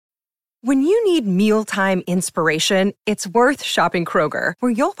When you need mealtime inspiration, it's worth shopping Kroger,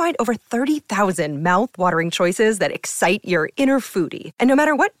 where you'll find over 30,000 mouth-watering choices that excite your inner foodie. And no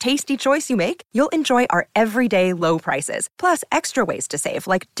matter what tasty choice you make, you'll enjoy our everyday low prices, plus extra ways to save,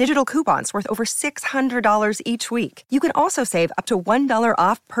 like digital coupons worth over $600 each week. You can also save up to $1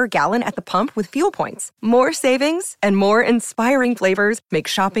 off per gallon at the pump with fuel points. More savings and more inspiring flavors make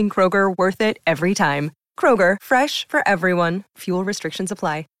shopping Kroger worth it every time. Kroger, fresh for everyone. Fuel restrictions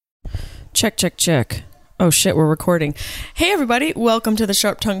apply. Check, check, check. Oh shit, we're recording. Hey everybody, welcome to the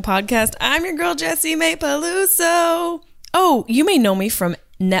Sharp Tongue Podcast. I'm your girl Jessie May Peluso. Oh, you may know me from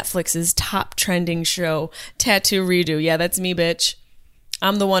Netflix's top trending show, Tattoo Redo. Yeah, that's me, bitch.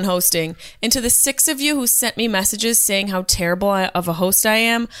 I'm the one hosting. And to the 6 of you who sent me messages saying how terrible of a host I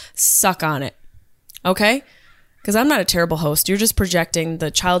am, suck on it. Okay? Because I'm not a terrible host. You're just projecting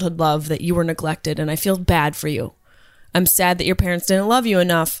the childhood love that you were neglected, and I feel bad for you. I'm sad that your parents didn't love you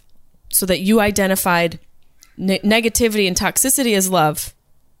enough so that you identified negativity and toxicity as love.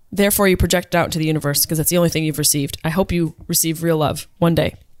 Therefore, you project it out into the universe because that's the only thing you've received. I hope you receive real love one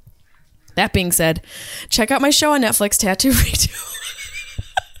day. That being said, check out my show on Netflix, Tattoo Redo.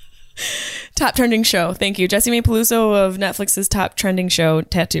 Top trending show. Thank you. Jessie May Peluso of Netflix's top trending show,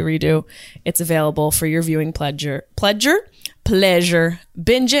 Tattoo Redo. It's available for your viewing pleasure. Binge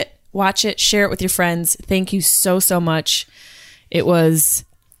it, watch it, share it with your friends. Thank you so much. It was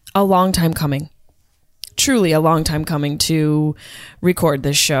a long time coming. Truly a long time coming to record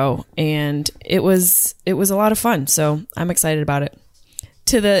this show, and it was a lot of fun, so I'm excited about it.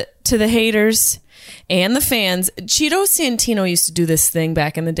 To the haters and the fans, Cheeto Santino used to do this thing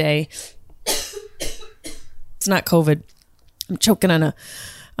back in the day. It's not COVID. I'm choking on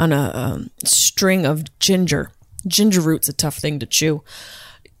a string of ginger. Ginger root's a tough thing to chew.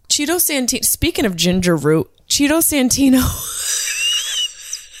 Cheeto Santino. Speaking of ginger root, Cheeto Santino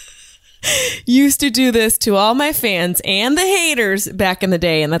used to do this to all my fans and the haters back in the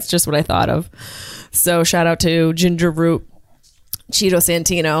day, and that's just what I thought of. So shout out to Ginger Root, Cheeto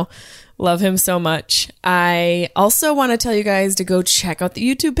Santino. Love him so much. I also want to tell you guys to go check out the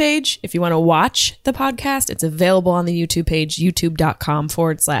YouTube page. If you want to watch the podcast, it's available on the YouTube page,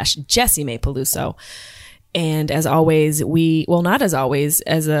 youtube.com/Jessie May Peluso. And as always,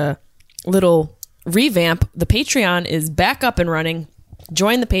 as a little revamp, the Patreon is back up and running.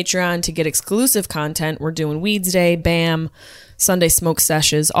 Join the Patreon to get exclusive content. We're doing Weeds Day, BAM, Sunday Smoke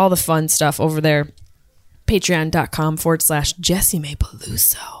Sessions, all the fun stuff over there. Patreon.com/Jessie May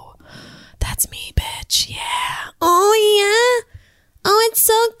Peluso. That's me, bitch. Yeah. Oh, yeah. Oh, it's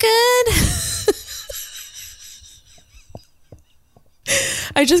so good.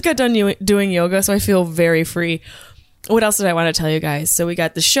 I just got done doing yoga, so I feel very free. What else did I want to tell you guys? So we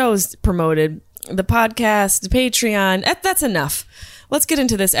got the shows promoted, the podcast, the Patreon. That's enough. Let's get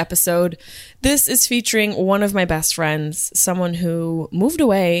into this episode. This is featuring one of my best friends, someone who moved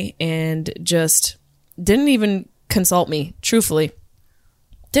away and just didn't even consult me, truthfully.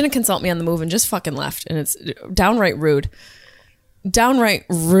 Didn't consult me on the move and just fucking left. And it's downright rude. Downright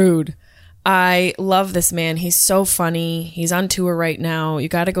rude. I love this man. He's so funny. He's on tour right now. You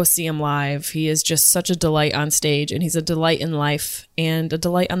got to go see him live. He is just such a delight on stage, and he's a delight in life and a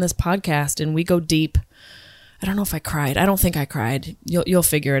delight on this podcast. And we go deep. I don't know if I cried. I don't think I cried. You'll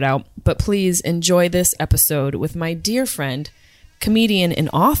figure it out. But please enjoy this episode with my dear friend, comedian and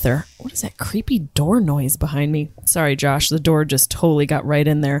author. What is that creepy door noise behind me? Sorry, Josh. The door just totally got right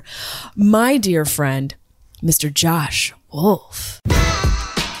in there. My dear friend, Mr. Josh Wolf.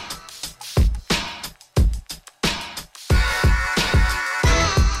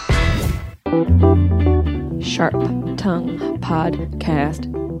 Sharp Tongue Podcast.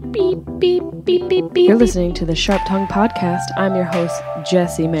 Beep, beep, beep, beep, beep. You're listening to the Sharp Tongue Podcast. I'm your host,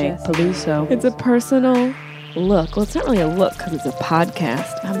 Jessie May Peluso. It's a personal look. Well, it's not really a look because it's a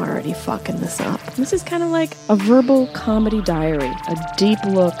podcast. I'm already fucking this up. This is kind of like a verbal comedy diary, a deep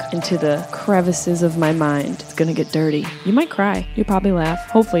look into the crevices of my mind. It's gonna get dirty. You might cry. You probably laugh.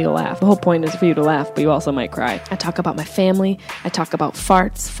 Hopefully you'll laugh. The whole point is for you to laugh, but you also might cry. I talk about my family. I talk about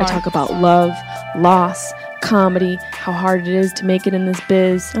farts. I talk about love, loss, comedy, how hard it is to make it in this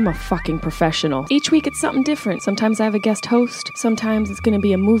biz. I'm a fucking professional. Each week it's something different. Sometimes I have a guest host. Sometimes it's going to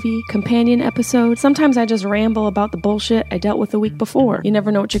be a movie companion episode. Sometimes I just ramble about the bullshit I dealt with the week before. You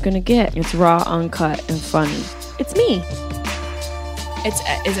never know what you're going to get. It's raw, uncut, and funny. It's me.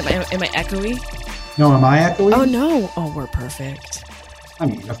 Am I echoey? No, am I echoey? Oh, no. Oh, we're perfect. I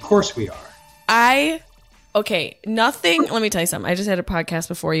mean, of course we are. Okay, nothing. Let me tell you something. I just had a podcast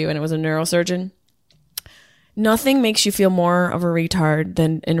before you, and it was a neurosurgeon. Nothing makes you feel more of a retard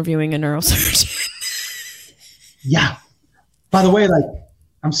than interviewing a neurosurgeon. Yeah. By the way, like,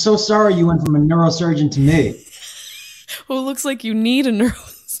 I'm so sorry you went from a neurosurgeon to me. Well, it looks like you need a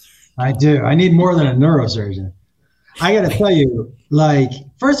neurosurgeon. I do. I need more than a neurosurgeon. I got to tell you, like,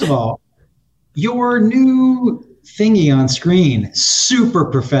 first of all, your new thingy on screen, super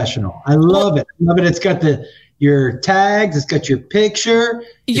professional. I love it. I love it. It's got your tags. It's got your picture.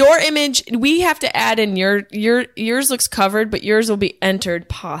 Your image. We have to add in yours looks covered, but yours will be entered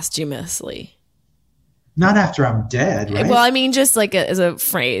posthumously. Not after I'm dead, right? Well, I mean, just like as a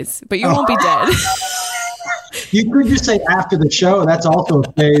phrase, but you won't be dead. You could just say after the show. That's also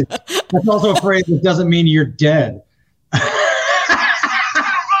a phrase. That's also a phrase that doesn't mean you're dead.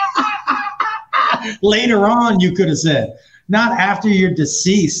 Later on, you could have said, not after you're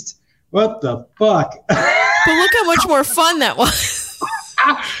deceased. What the fuck? But look how much more fun that was.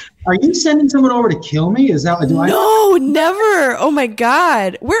 Are you sending someone over to kill me? Is that what No, never. Oh my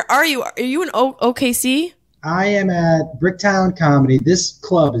God. Where are you? Are you in OKC? I am at Bricktown Comedy. This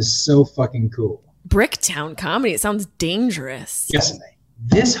club is so fucking cool. Bricktown Comedy. It sounds dangerous. Yes,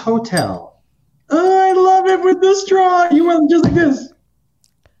 this hotel. Oh, I love it with this straw. You went just like this.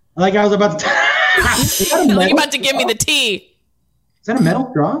 Like I was about to. You're about to give me the tea. Is that a metal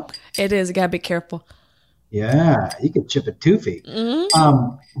straw? It is. You gotta be careful. Yeah, you could chip it 2 feet.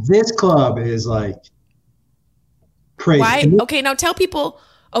 Mm-hmm. This club is like crazy. Why? Okay, now tell people.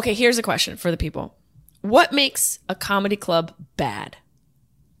 Okay, here's a question for the people. What makes a comedy club bad?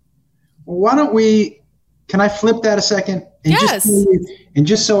 Why don't we? Can I flip that a second? And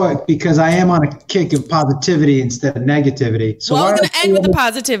yes. Because I am on a kick of positivity instead of negativity. So well, I was going to end with the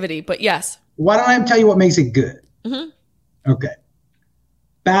positivity, but yes. Why don't I tell you what makes it good? Mm-hmm. Okay.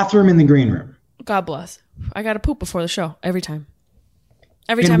 Bathroom in the green room. God bless. I got to poop before the show every time.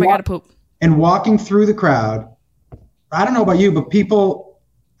 Every time I got to poop. And walking through the crowd, I don't know about you, but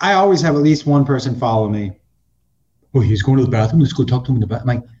I always have at least one person follow me. Oh, he's going to the bathroom. Let's go talk to him in the bathroom.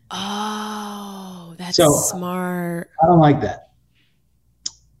 I'm like, oh, that's so smart. I don't like that.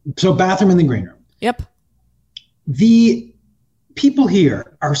 So bathroom in the green room. Yep. The people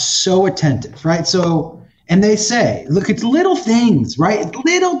here are so attentive, right? So, and they say, look, it's little things, right? It's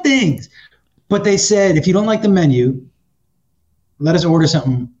little things. But they said, if you don't like the menu, let us order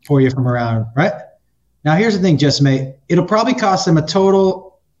something for you from around, right? Now, here's the thing, Jessime. It'll probably cost them a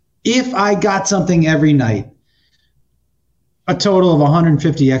total, if I got something every night, a total of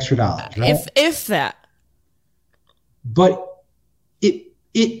 $150 extra, right? If that. But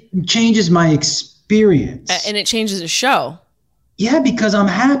it changes my experience. And it changes the show. Yeah, because I'm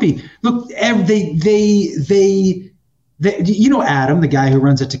happy. Look, they you know Adam, the guy who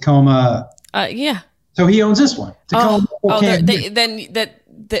runs at Tacoma. Yeah. So he owns this one. Tacoma.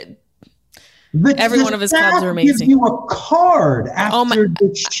 Every one of his clubs are amazing. Gives you a card after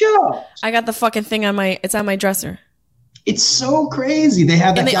the show. I got the fucking thing on my dresser. It's so crazy. They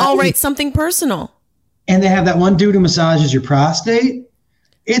have that, and they all write something personal. And they have that one dude who massages your prostate.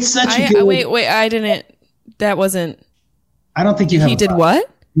 It's such a good. Wait. I didn't. That wasn't. I don't think you have. He did what?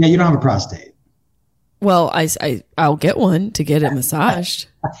 Yeah, you don't have a prostate. Well, I'll get one to get it massaged.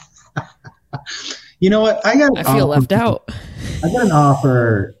 You know what? I feel left out. I got an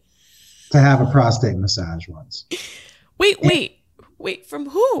offer to have a prostate massage once. Wait. From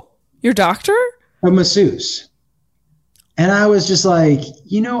who? Your doctor? A masseuse. And I was just like,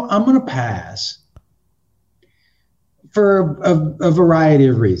 I'm going to pass for a variety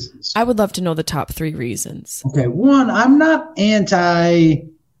of reasons. I would love to know the top 3 reasons. Okay. 1, I'm not anti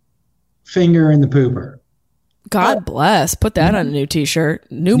finger in the pooper. God bless. Put that on a new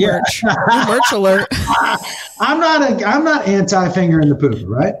t-shirt. New merch. New merch alert. I'm not anti finger in the pooper,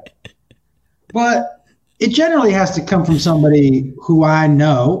 right? But it generally has to come from somebody who I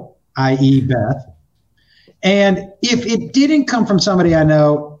know, i.e. Beth. And if it didn't come from somebody I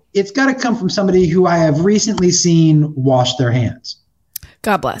know, it's got to come from somebody who I have recently seen wash their hands.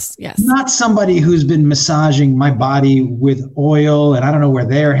 God bless. Yes. Not somebody who's been massaging my body with oil and I don't know where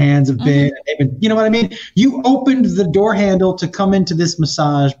their hands have been. Mm-hmm. You know what I mean? You opened the door handle to come into this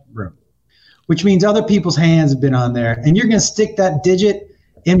massage room, which means other people's hands have been on there. And you're going to stick that digit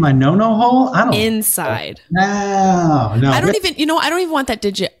in my no-no hole? I don't. Inside. No. I don't even want that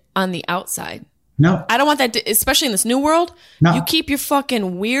digit on the outside. No. I don't want that, especially in this new world. No. You keep your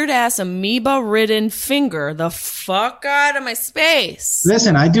fucking weird-ass amoeba-ridden finger the fuck out of my space.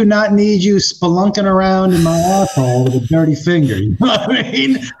 Listen, I do not need you spelunking around in my asshole with a dirty finger. You know what I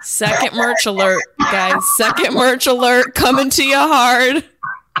mean? Second merch alert, guys. Second merch alert coming to you hard.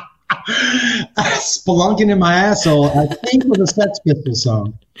 Spelunking in my asshole, I think, was a Sex Pistols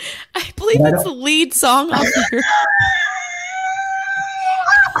song. I believe that's the lead song off here.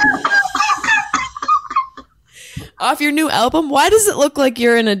 off your new album? Why does it look like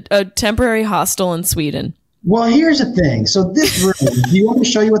you're in a temporary hostel in Sweden? Well, here's the thing. So this room, do you want me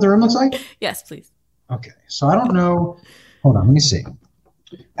to show you what the room looks like? Yes, please. Okay. So I don't know. Hold on. Let me see.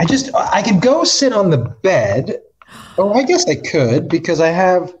 I could go sit on the bed. Oh, I guess I could because I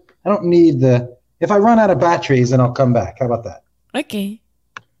don't need if I run out of batteries, then I'll come back. How about that? Okay.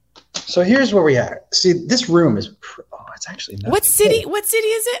 So here's where we are. See, this room is, it's actually not. What city is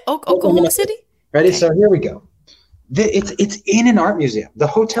it? Oklahoma City? Ready? Okay. So here we go. It's in an art museum. The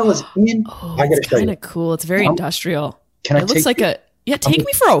hotel is in. I gotta it's kind of cool. It's very industrial. It looks like take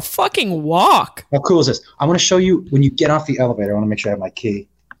me for a fucking walk. How cool is this? I want to show you when you get off the elevator. I want to make sure I have my key.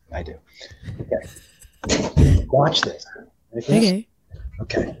 I do. Okay. Watch this. Okay.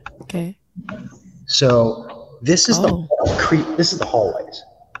 Okay. So this is This is the hallways.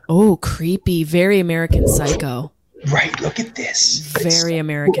 Oh, creepy. Very American Psycho. Right. Look at this. Very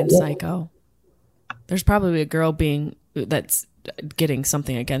American Psycho. There's probably a girl that's getting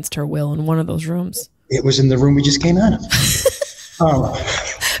something against her will in one of those rooms. It was in the room we just came out of.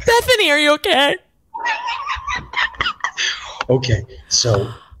 Bethany, are you okay? Okay, so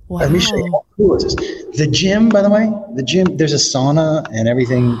wow. Let me show you how cool is this. The gym, by the way, there's a sauna and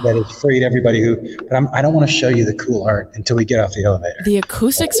everything that is free to everybody but I don't want to show you the cool art until we get off the elevator. The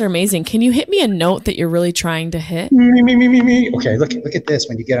acoustics are amazing. Can you hit me a note that you're really trying to hit? Me. Okay, look at this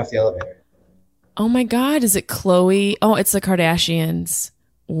when you get off the elevator. Oh my God, is it Khloe? Oh, it's the Kardashians.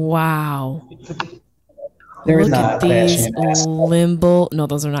 Wow. Look at these limbo. No,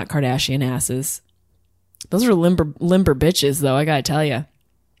 those are not Kardashian asses. Those are limber bitches, though, I gotta tell you.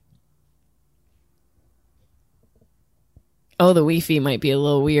 Oh, the Wi-Fi might be a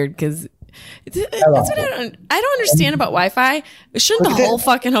little weird because that's what I don't understand about Wi-Fi. Shouldn't the whole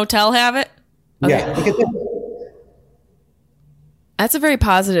fucking hotel have it? Okay. Yeah, look at this. That's a very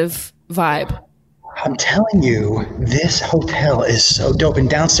positive vibe. I'm telling you, this hotel is so dope. And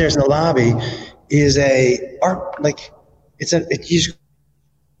downstairs in the lobby is a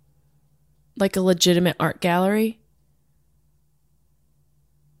legitimate art gallery.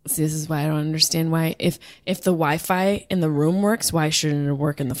 See, this is why I don't understand why if the Wi-Fi in the room works, why shouldn't it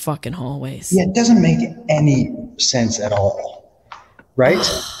work in the fucking hallways? Yeah, it doesn't make any sense at all. Right?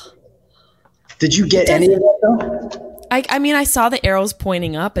 Did you get any of that though? I mean, I saw the arrows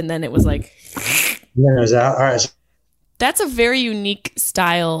pointing up and then it was like yeah, it was out. All right. That's a very unique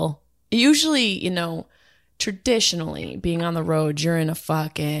style. Usually, traditionally being on the road, you're in a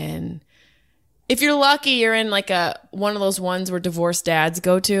fucking, if you're lucky, you're in like one of those ones where divorced dads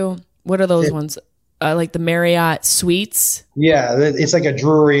go to. What are those ones? Like the Marriott Suites? Yeah, it's like a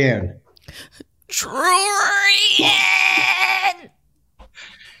Drury Inn. Drury Inn!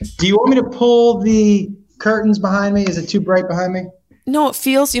 Do you want me to pull the curtains behind me? Is it too bright behind me? No, it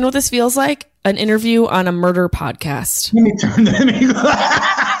feels, you know what this feels like? An interview on a murder podcast. Let me turn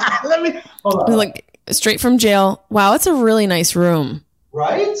that. Let me hold on. Like straight from jail. Wow, it's a really nice room.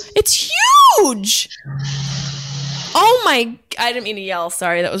 Right? It's huge. Oh my, I didn't mean to yell.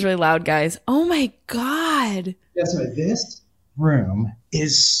 Sorry, that was really loud, guys. Oh my God. Yes, this room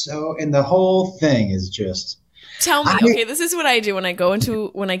is so, and the whole thing is just. Tell me, okay, this is what I do when I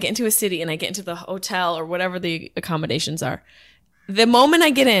get into a city and I get into the hotel or whatever the accommodations are. The moment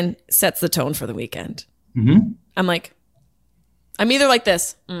I get in sets the tone for the weekend. Mm-hmm. I'm either like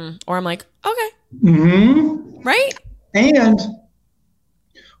this, or I'm like, okay. Mm-hmm. Right? And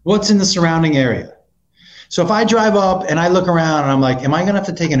what's in the surrounding area? So if I drive up and I look around and I'm like, am I going to have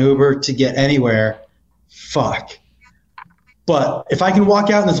to take an Uber to get anywhere? Fuck. But if I can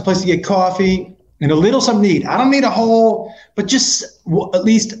walk out and there's a place to get coffee and a little something to eat, I don't need a whole, but just at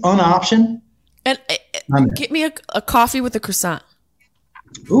least an option. And get me a coffee with a croissant.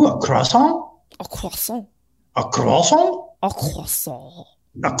 Ooh, a croissant? A croissant. A croissant? A croissant.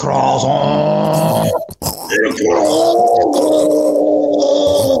 A croissant.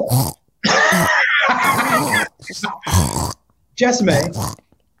 Jessime,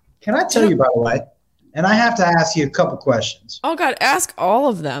 can I tell you, by the way, and I have to ask you a couple questions. Oh, God, ask all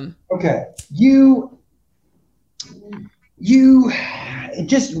of them. Okay. You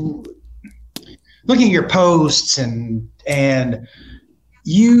just looking at your posts and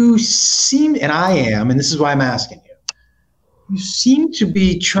you seem, and I am, and this is why I'm asking you seem to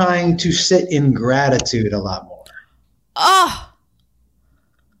be trying to sit in gratitude a lot more. Oh,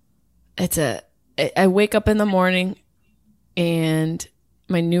 I wake up in the morning and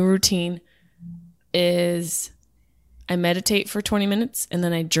my new routine is I meditate for 20 minutes and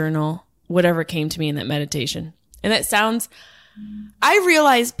then I journal whatever came to me in that meditation. And that sounds, I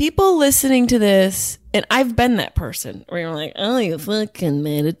realize people listening to this, and I've been that person where you're like, oh, you fucking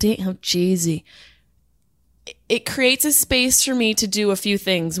meditate, how cheesy. it creates a space for me to do a few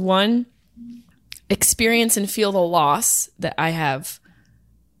things. One, experience and feel the loss that I have,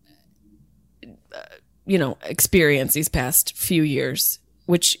 experienced these past few years,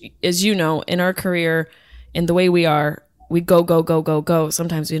 which, as you know, in our career and the way we are, we go, go, go, go, go.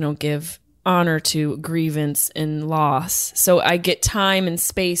 Sometimes we don't give honor to grievance and loss. So I get time and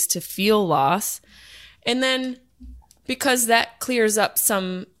space to feel loss. And then because that clears up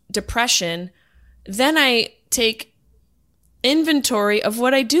some depression, then I take inventory of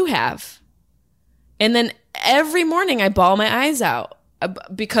what I do have. And then every morning I bawl my eyes out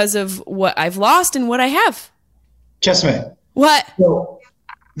because of what I've lost and what I have. Jessamine. What? So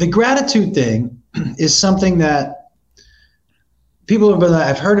the gratitude thing is something that people have been,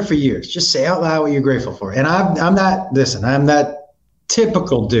 I've heard it for years. Just say out loud what you're grateful for. And I'm that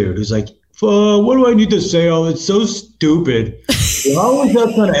typical dude who's like, what do I need to say? Oh, it's so stupid. You're always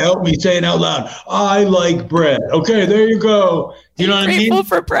just going to help me saying out loud, I like bread. Okay, there you go. You know what I mean? Grateful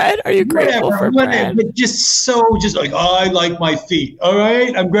for bread? Are you grateful for bread? But just like, I like my feet. All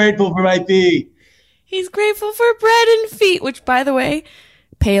right? I'm grateful for my feet. He's grateful for bread and feet, which, by the way,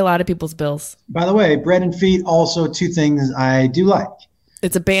 pay a lot of people's bills. By the way, bread and feet, also two things I do like.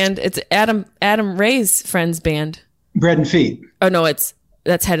 It's a band. It's Adam Ray's friend's band. Bread and Feet. Oh, no,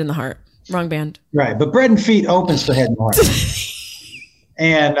 that's Head in the Heart. Wrong band. Right, but Bread and Feet opens for Head and Heart.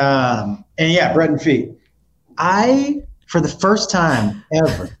 and yeah, Bread and Feet. I, for the first time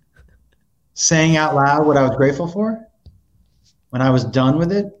ever, saying out loud what I was grateful for, when I was done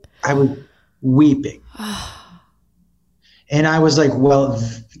with it, I was weeping. And I was like, well,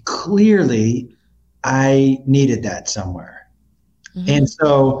 clearly I needed that somewhere. Mm-hmm. And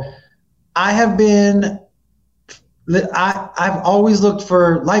so I've always looked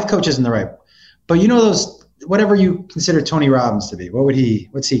for life coaches in the right, but those, whatever you consider Tony Robbins to be,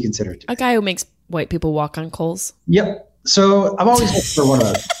 what's he considered to be? A guy who makes white people walk on coals. Yep. So I've always looked for one of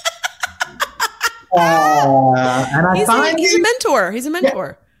those. And he's a mentor. He's a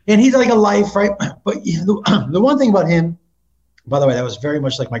mentor. Yeah. And he's like a life, right? But the one thing about him, by the way, that was very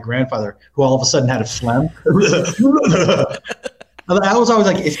much like my grandfather, who all of a sudden had a phlegm. I was always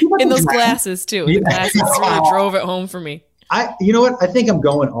like, in those glasses too. The glasses really drove it home for me. You know what? I think I'm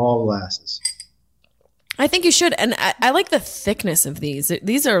going all glasses. I think you should, and I like the thickness of these.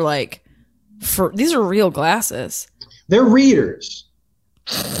 These are these are real glasses. They're readers,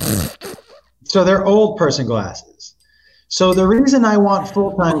 so they're old person glasses. So the reason I want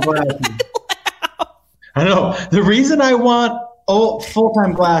full-time glasses, I know the reason I want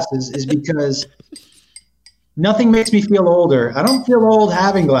full-time glasses is because nothing makes me feel older. I don't feel old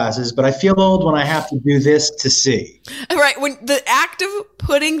having glasses, but I feel old when I have to do this to see. Right. When the act of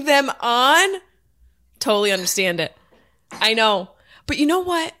putting them on, totally understand it. I know. But you know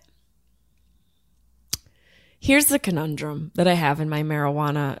what? Here's the conundrum that I have in my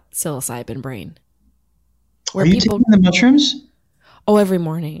marijuana psilocybin brain. Are you taking the mushrooms? Oh, every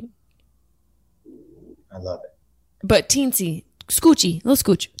morning. I love it. But teensy, scoochy, little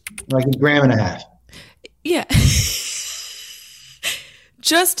scooch. Like a gram and a half. Yeah.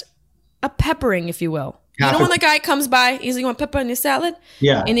 Just a peppering, if you will. You know when the guy comes by, he's like, you want pepper in your salad?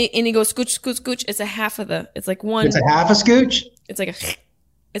 Yeah. And he goes, scooch, scooch, scooch. It's a half of it's like one. It's a half a scooch? It's like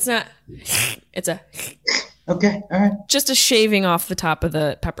it's not, it's a. Okay, all right. Just a shaving off the top of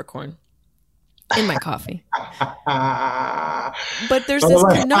the peppercorn in my coffee. But there's this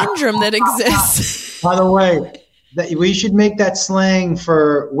conundrum that exists. By the way, that we should make that slang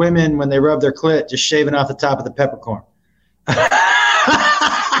for women when they rub their clit, just shaving off the top of the peppercorn. What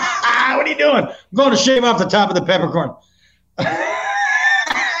are you doing? I'm going to shave off the top of the peppercorn.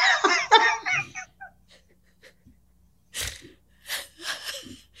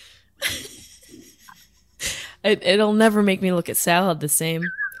 It'll never make me look at salad the same.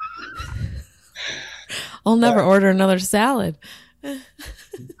 I'll never order another salad.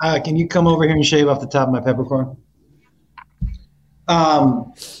 Can you come over here and shave off the top of my peppercorn?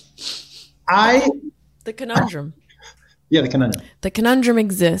 The conundrum. Yeah, the conundrum. The conundrum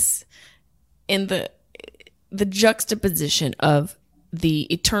exists in the juxtaposition of the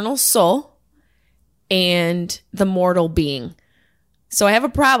eternal soul and the mortal being. So I have a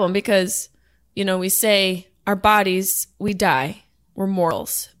problem because, we say our bodies, we die, we're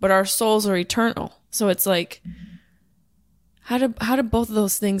mortals, but our souls are eternal. So it's like, how do both of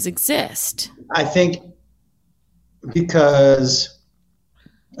those things exist? I think because,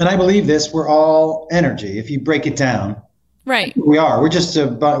 and I believe this, we're all energy. If you break it down, right? We are. We're just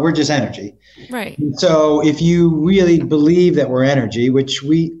energy, right? So if you really believe that we're energy, which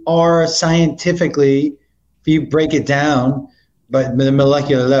we are scientifically, if you break it down, but at the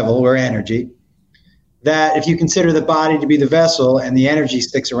molecular level, we're energy. that if you consider the body to be the vessel and the energy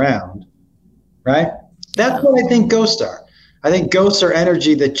sticks around, right? That's what I think ghosts are. I think ghosts are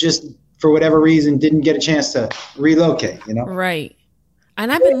energy that just, for whatever reason, didn't get a chance to relocate, you know? Right. And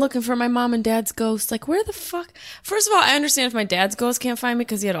I've been looking for my mom and dad's ghosts. Like, where the fuck? First of all, I understand if my dad's ghost can't find me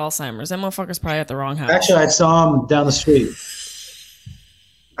because he had Alzheimer's. That motherfucker's probably at the wrong house. Actually, I saw him down the street.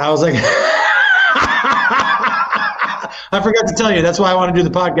 I was like, I forgot to tell you. That's why I want to do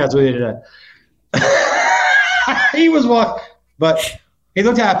the podcast with you today. He was walking, but he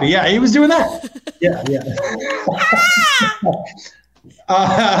looked happy. Yeah, he was doing that. Yeah.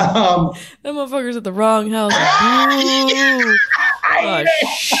 That motherfucker's at the wrong house. Oh,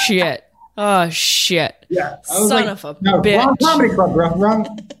 shit. Yeah. Son of a bitch. Wrong comedy club, bro.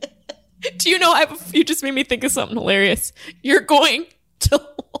 Wrong. Do you know, you just made me think of something hilarious. You're going to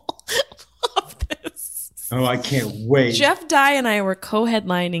love this. Oh, I can't wait. Jeff Dye and I were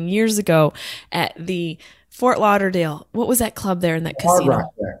co-headlining years ago at the Fort Lauderdale. What was that club there in that casino? Hard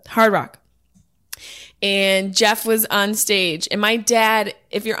Rock there. Hard Rock. And Jeff was on stage. And my dad,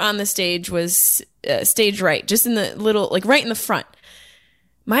 if you're on the stage, was stage right, just in the little, like right in the front.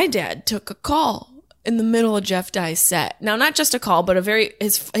 My dad took a call in the middle of Jeff Dye's set. Now, not just a call, but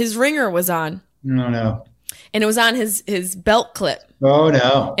his ringer was on. No. And it was on his belt clip. Oh,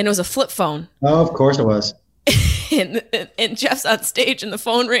 no. And it was a flip phone. Oh, of course it was. and Jeff's on stage and the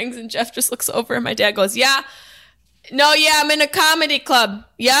phone rings and Jeff just looks over and my dad goes, yeah, I'm in a comedy club.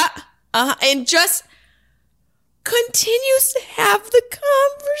 Yeah. And just continues to have the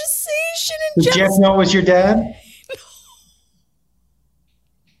conversation. And Did Jeff know it was your dad?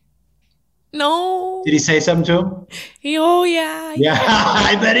 No. Did he say something to him? Oh, yeah. Yeah,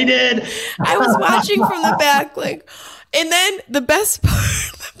 I bet he did. I was watching from the back, like, and then the best part.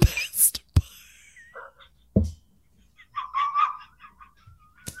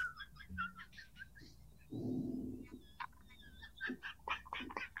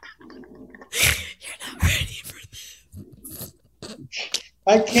 You're not ready for this.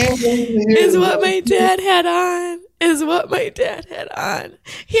 I can't wait to hear Is what my dad had on.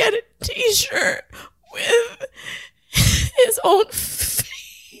 He had a t-shirt with his own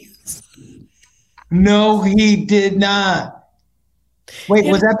face. No, he did not. Wait,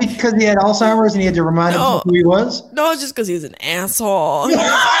 was that because he had Alzheimer's and he had to remind himself who he was? No, it's just because he's an asshole.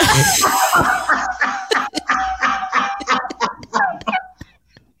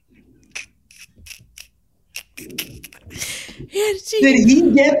 Did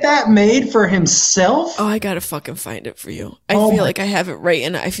he get that made for himself? Oh, I gotta fucking find it for you. I feel like I have it right,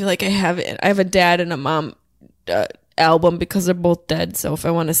 and I feel like I have it. I have a dad and a mom album because they're both dead. So if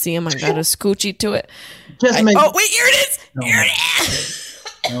I want to see them, I got a scoochie to it. Here it is. No. Here it is.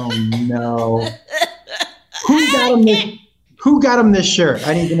 Oh no! Who got him this shirt?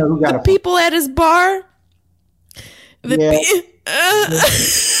 I need to know who got it. People at his bar.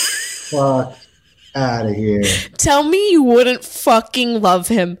 Fuck out of here! Tell me you wouldn't fucking love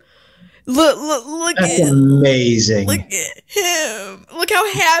him. Look That's at amazing. Look at him. Look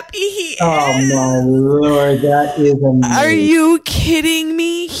how happy he is. Oh my Lord, that is amazing. Are you kidding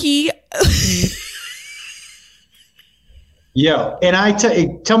me? Yo, and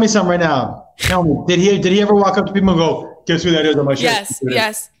tell me something right now. Tell me, did he ever walk up to people and go, "Guess who that is on my shirt"?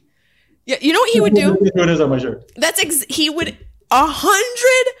 Yes. Yeah, you know what he would do? Guess who it is on my shirt? He would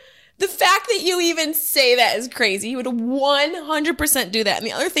 100. The fact that you even say that is crazy. He would 100% do that. And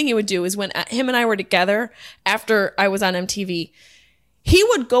the other thing he would do is when him and I were together after I was on MTV, he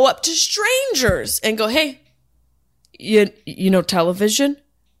would go up to strangers and go, "Hey, you know television?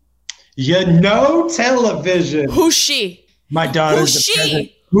 You know television. Who's she? My daughter's Who's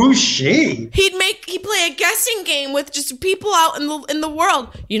she? Who's she? He'd play a guessing game with just people out in the world.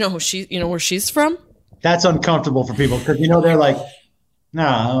 You know where she's from? That's uncomfortable for people because they're like,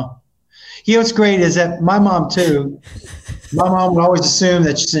 no. What's great is that my mom too. My mom would always assume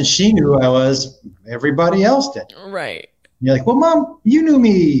that since she knew who I was, everybody else did. Right. You're like, well, Mom, you knew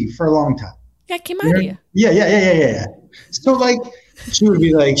me for a long time. Yeah, I came out of you. Yeah. So like, she would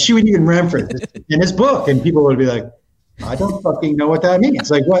be like, she would even reference in his book, and people would be like, I don't fucking know what that means.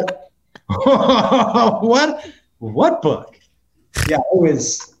 Like, what? What book? Yeah, it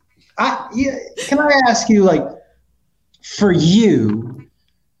was. Can I ask you, like, for you,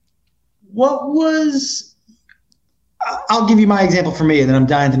 what was? I'll give you my example for me, and then I'm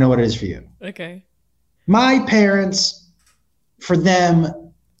dying to know what it is for you. Okay. My parents, for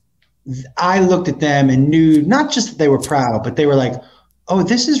them, I looked at them and knew not just that they were proud, but they were like, oh,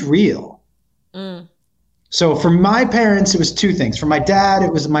 this is real. Mm. So for my parents, it was two things. For my dad,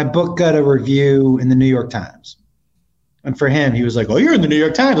 it was my book got a review in the New York Times. And for him, he was like, oh, you're in the New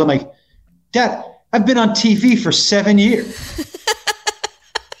York Times. I'm like, Dad, I've been on TV for 7 years.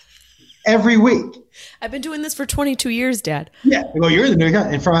 Every week. I've been doing this for 22 years, Dad. Yeah. Well, you're the new guy.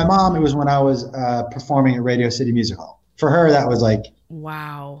 And for my mom, it was when I was performing at Radio City Music Hall. For her, that was like,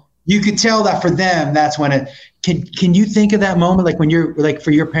 wow. You could tell that for them, that's when it can you think of that moment, like when you're like, for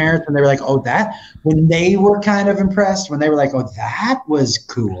your parents, when they were like, oh, that, when they were kind of impressed, when they were like, oh, that was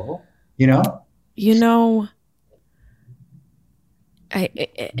cool, you know?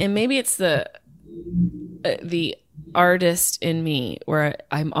 And maybe it's the artist in me where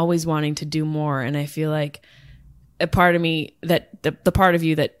I'm always wanting to do more. And I feel like a part of me that the part of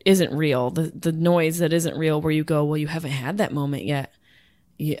you that isn't real, the noise that isn't real, where you go, well, you haven't had that moment yet.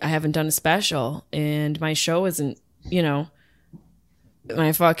 I haven't done a special, and my show isn't, my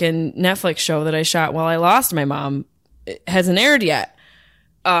fucking Netflix show that I shot while I lost my mom hasn't aired yet.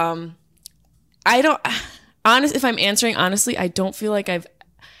 If I'm answering honestly, I don't feel like I've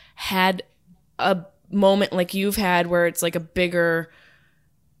had a moment like you've had where it's like a bigger,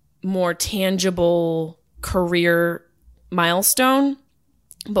 more tangible career milestone.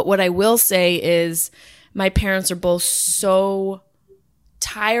 But what I will say is my parents are both so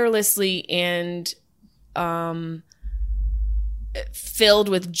tirelessly and filled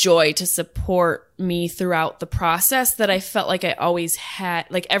with joy to support me throughout the process that I felt like I always had,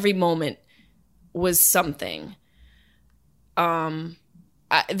 like every moment was something.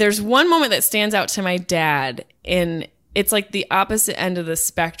 There's one moment that stands out to my dad, and it's like the opposite end of the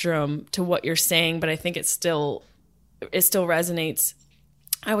spectrum to what you're saying, but I think it still resonates.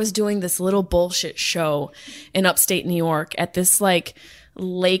 I was doing this little bullshit show in upstate New York at this like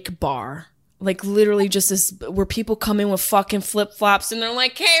lake bar, like literally just this, where people come in with fucking flip-flops and they're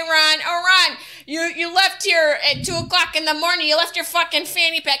like, hey Ron, you left here at 2:00 in the morning, you left your fucking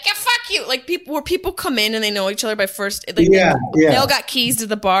fanny pack, yeah, fuck you. Like people come in and they know each other by first, like they all got keys to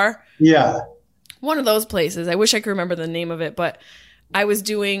the bar. Yeah. One of those places. I wish I could remember the name of it, but I was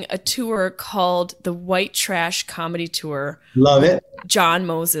doing a tour called the White Trash Comedy Tour. Love it. John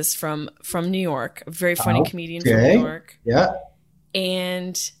Moses from New York, a very funny comedian from New York. Yeah.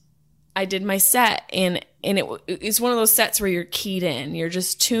 And I did my set, and it's one of those sets where you're keyed in, you're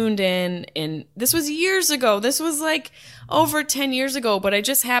just tuned in. And this was years ago. This was like over 10 years ago, but I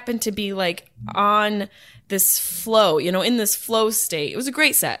just happened to be like on this flow, in this flow state. It was a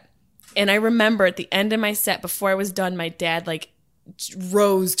great set. And I remember at the end of my set, before I was done, my dad like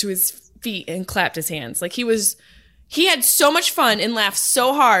rose to his feet and clapped his hands. Like he had so much fun and laughed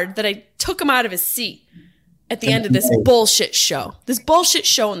so hard that I took him out of his seat at the end of this bullshit show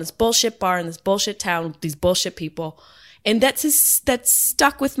in this bullshit bar in this bullshit town with these bullshit people. And that's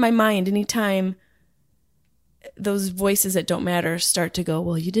stuck with my mind anytime those voices that don't matter start to go,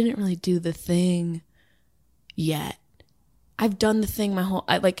 well, you didn't really do the thing yet. I've done the thing my whole,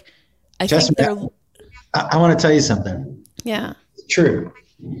 I think they're. I want to tell you something. Yeah. It's true.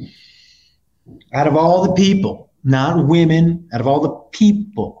 Out of all the people, not women, out of all the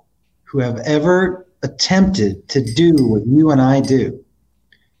people who have ever attempted to do what you and I do,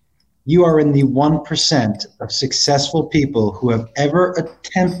 you are in the 1% of successful people who have ever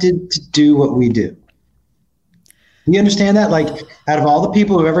attempted to do what we do. You understand that? Like, out of all the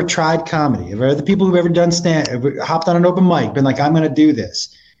people who ever tried comedy, of all the people who've ever done hopped on an open mic, been like, I'm going to do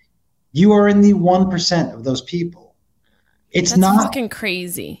this, you are in the 1% of those people. That's not fucking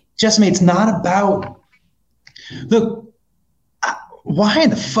crazy. Jessamy, it's not about, look, why in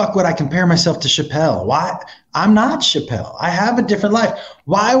the fuck would I compare myself to Chappelle? Why? I'm not Chappelle. I have a different life.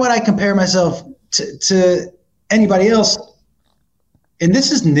 Why would I compare myself to anybody else? And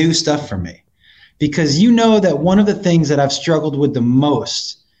this is new stuff for me, because you know that one of the things that I've struggled with the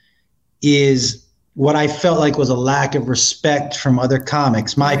most is what I felt like was a lack of respect from other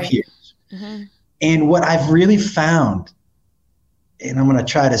comics, my peers. Mm-hmm. And what I've really found, and I'm going to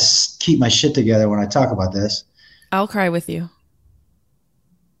try to keep my shit together when I talk about this. I'll cry with you.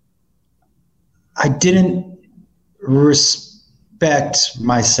 I didn't respect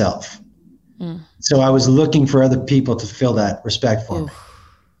myself. So I was looking for other people to fill that respect for me.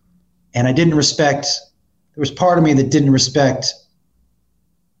 And I didn't respect, there was part of me that didn't respect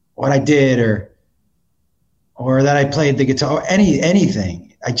what I did or that I played the guitar or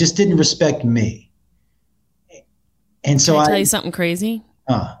anything. I just didn't respect me. And so Can I tell you something crazy?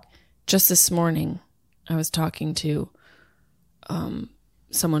 Just this morning, I was talking to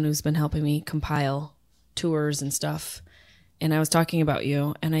someone who's been helping me compile tours and stuff. And I was talking about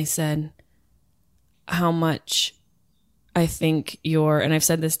you, and I said how much I think and I've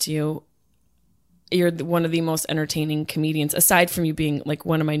said this to you, you're one of the most entertaining comedians, aside from you being like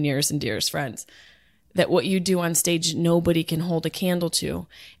one of my nearest and dearest friends, that what you do on stage, nobody can hold a candle to,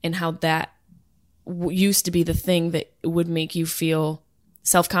 and how that used to be the thing that would make you feel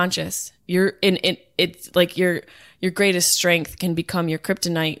self-conscious. It's like your greatest strength can become your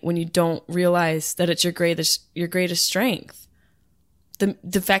kryptonite when you don't realize that it's your greatest strength.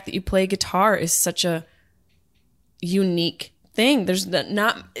 The fact that you play guitar is such a unique thing. There's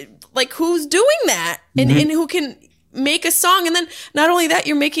not like who's doing that and who can make a song. And then not only that,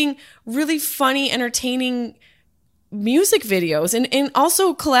 you're making really funny, entertaining music videos and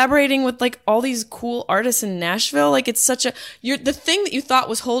also collaborating with like all these cool artists in Nashville. Like it's such the thing that you thought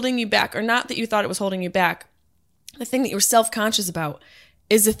was holding you back, or not that you thought it was holding you back, the thing that you were self-conscious about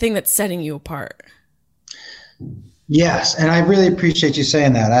is the thing that's setting you apart. Yes. And I really appreciate you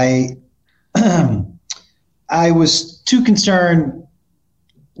saying that. I was too concerned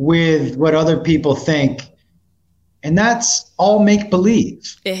with what other people think, and that's all make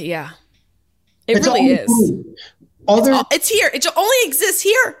believe. Yeah. It really is. It's here. It only exists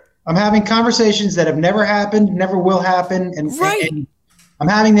here. I'm having conversations that have never happened, never will happen. And I'm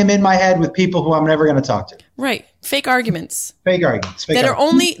having them in my head with people who I'm never going to talk to. Right. Fake arguments.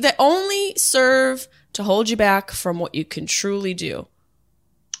 That only serve to hold you back from what you can truly do.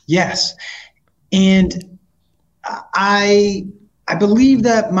 Yes. And I believe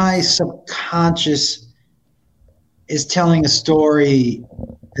that my subconscious is telling a story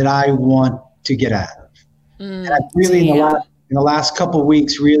that I want to get out of. And I really, in the last couple of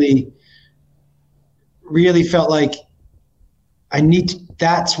weeks, really felt like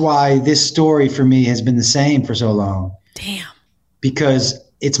that's why this story for me has been the same for so long. Damn. Because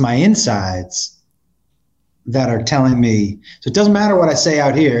it's my insides that are telling me. So it doesn't matter what I say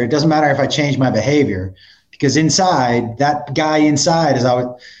out here. It doesn't matter if I change my behavior, because inside, that guy inside is always,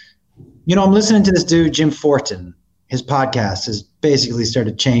 I'm listening to this dude, Jim Fortin. His podcast has basically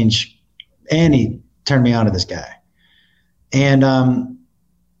started to change, and he turned me on to this guy. And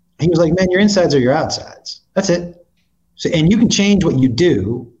he was like, man, your insides are your outsides. That's it. So, and you can change what you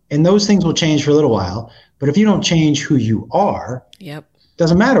do, and those things will change for a little while. But if you don't change who you are,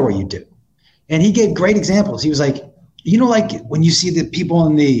 doesn't matter what you do. And he gave great examples. He was like, like when you see the people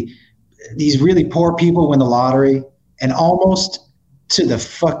in these really poor people win the lottery, and almost to the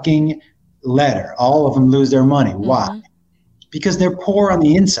fucking letter, all of them lose their money. Mm-hmm. Why? Because they're poor on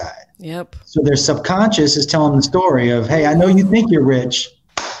the inside. Yep. So their subconscious is telling the story of, hey, I know you think you're rich.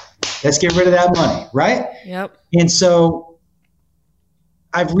 Let's get rid of that money, right? Yep. And so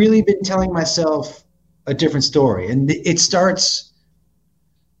I've really been telling myself a different story. And it starts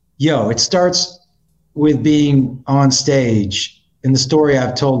with being on stage in the story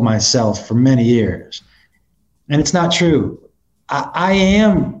I've told myself for many years. And it's not true. I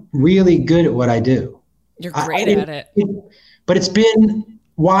am really good at what I do. You're great at it. But it's been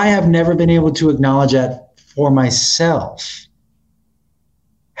why I've never been able to acknowledge that for myself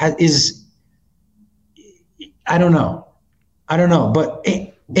is, I don't know. But,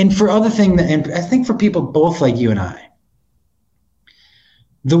 and for other things, and I think for people both like you and I,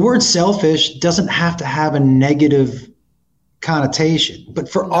 the word selfish doesn't have to have a negative connotation, but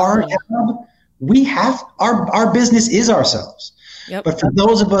for our job, we have, our business is ourselves. Yep. But for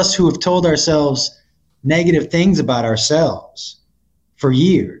those of us who have told ourselves negative things about ourselves for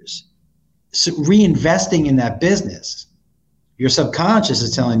years, so reinvesting in that business, your subconscious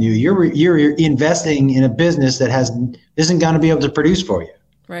is telling you you're investing in a business that isn't going to be able to produce for you.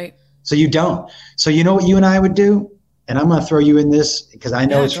 Right. So you don't. So you know what you and I would do? And I'm going to throw you in this because I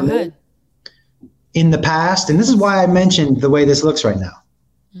know it's from me. In the past, and this is why I mentioned the way this looks right now.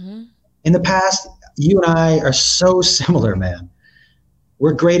 Mm-hmm. In the past, you and I are so similar, man.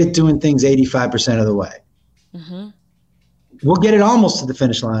 We're great at doing things 85% of the way. Mm-hmm. We'll get it almost to the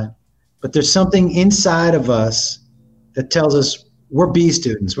finish line, but there's something inside of us that tells us we're B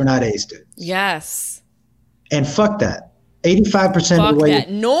students, we're not A students. Yes. And fuck that. 85% fuck of the way.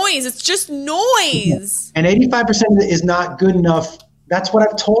 That noise. It's just noise. And 85% of it is not good enough. That's what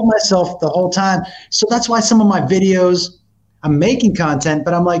I've told myself the whole time. So that's why some of my videos, I'm making content,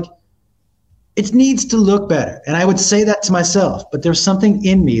 but I'm like, it needs to look better. And I would say that to myself, but there's something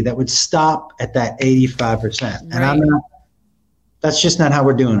in me that would stop at that 85%. Right. And that's just not how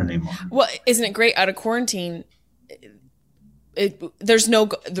we're doing it anymore. Well, isn't it great out of quarantine?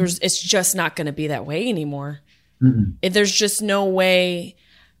 It's just not going to be that way anymore. Mm-hmm. There's just no way.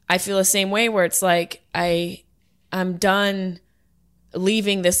 I feel the same way where it's like, I'm done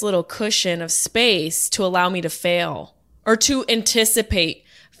leaving this little cushion of space to allow me to fail or to anticipate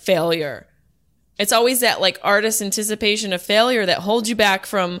failure. It's always that like artist anticipation of failure that holds you back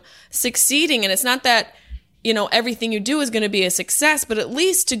from succeeding. And it's not that everything you do is going to be a success, but at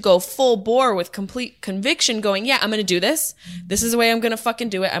least to go full bore with complete conviction going, yeah, I'm going to do this. This is the way I'm going to fucking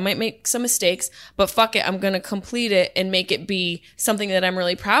do it. I might make some mistakes, but fuck it. I'm going to complete it and make it be something that I'm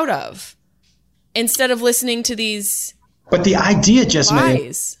really proud of instead of listening to these But the idea,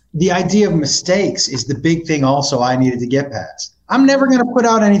 lies. The idea of mistakes is the big thing also I needed to get past. I'm never going to put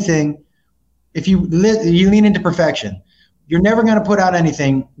out anything. If you lean into perfection, you're never going to put out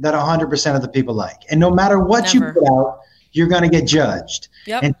anything that 100% of the people like. And no matter what you put out, you're going to get judged.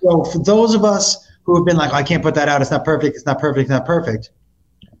 Yep. And so for those of us who have been like, I can't put that out. It's not perfect. It's not perfect. It's not perfect.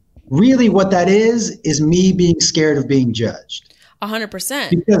 Really what that is me being scared of being judged. 100%.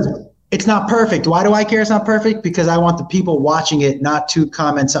 Because it's not perfect. Why do I care it's not perfect? Because I want the people watching it not to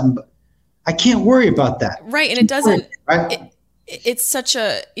comment something. I can't worry about that. Right. And it doesn't, right? It's such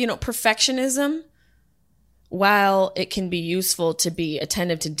a, perfectionism. While it can be useful to be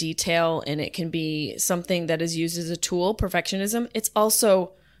attentive to detail and it can be something that is used as a tool, perfectionism, it's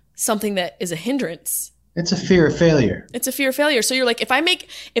also something that is a hindrance. It's a fear of failure. It's a fear of failure. So you're like,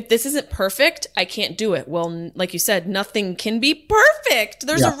 if this isn't perfect, I can't do it. Well, like you said, nothing can be perfect.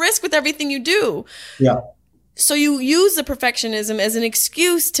 There's a risk with everything you do. Yeah. So you use the perfectionism as an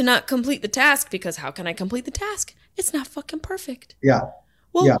excuse to not complete the task because how can I complete the task? It's not fucking perfect. Yeah.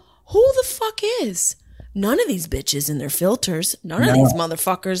 Well, who the fuck is? None of these bitches and their filters. None of these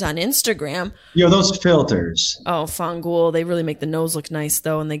motherfuckers on Instagram. Those filters. Oh, Fangool. They really make the nose look nice,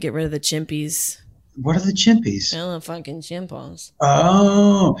 though, and they get rid of the chimpies. What are the chimpies? Oh, the fucking chimpos.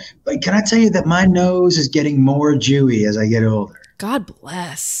 Oh, but can I tell you that my nose is getting more Jewy as I get older? God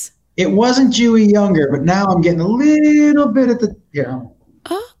bless. It wasn't Jewy younger, but now I'm getting a little bit at the,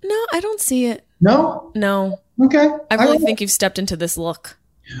 Oh, no, I don't see it. No? No. Okay. I really think you've stepped into this look.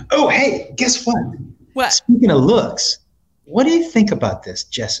 Oh, hey, guess what? What? Speaking of looks, what do you think about this,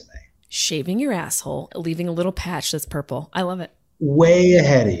 Jessime? Shaving your asshole, leaving a little patch that's purple. I love it. Way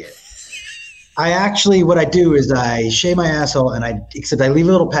ahead of you. What I do is I shave my asshole except I leave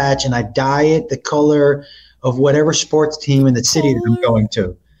a little patch and I dye it the color of whatever sports team in the city that I'm going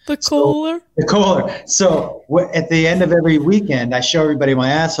to. The color? The color. So at the end of every weekend, I show everybody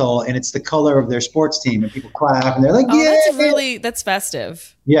my asshole and it's the color of their sports team and people clap and they're like, yeah. That's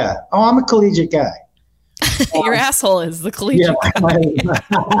festive. Yeah. Oh, I'm a collegiate guy. Your asshole is the collegiate guy.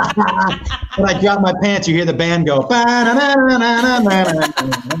 When I drop my pants, you hear the band go.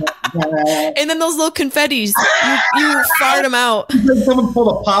 And then those little confettis, you fart them out. Someone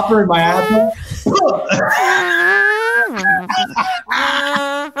pulled a popper in my asshole.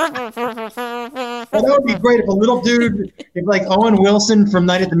 Well, that would be great if a little dude, if like Owen Wilson from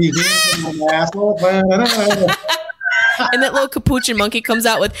Night at the Museum, in my asshole. And that little capuchin monkey comes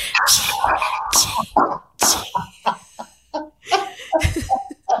out with.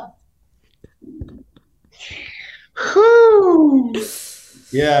 Whew.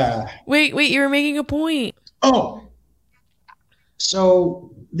 Yeah. Wait, you were making a point. Oh.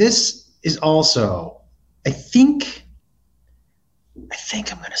 So this is also, I think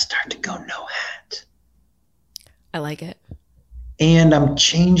I'm going to start to go no hat. I like it. And I'm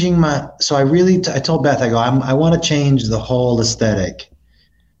changing I told Beth, I want to change the whole aesthetic.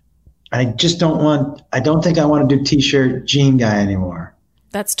 I don't think I want to do t-shirt jean guy anymore.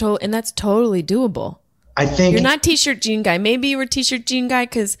 That's totally doable. I think you're not t-shirt jean guy. Maybe you were t-shirt jean guy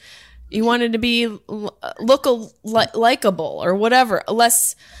because you wanted to be look likable or whatever.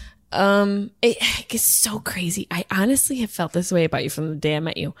 Less, it's so crazy. I honestly have felt this way about you from the day I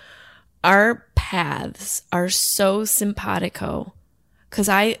met you. Our paths are so simpatico because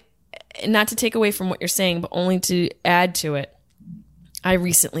not to take away from what you're saying, but only to add to it. I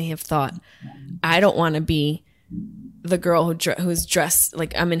recently have thought, I don't want to be the girl who's dressed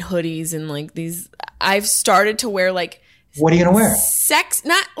like I'm in hoodies and like these. I've started to wear like. What are you gonna wear?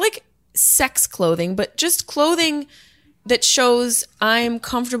 Not like sex clothing, but just clothing that shows I'm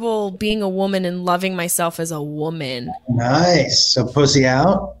comfortable being a woman and loving myself as a woman. Nice. So pussy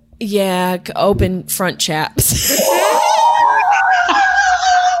out. Yeah, open front chaps.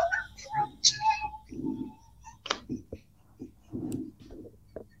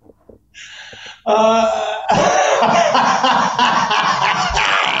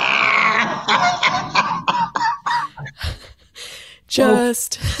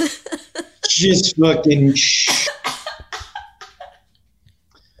 Just fucking.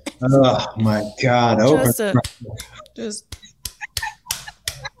 Oh my God! Just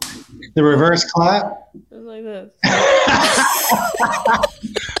the reverse clap. Just like this.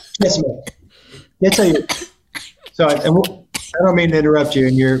 Yes, ma'am. That's how you. So I don't mean to interrupt you.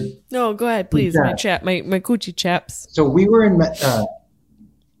 And you're. No, go ahead, please. My coochie chaps. So we were in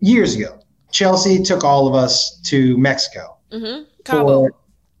years ago. Chelsea took all of us to Mexico. Mm-hmm. Cabo.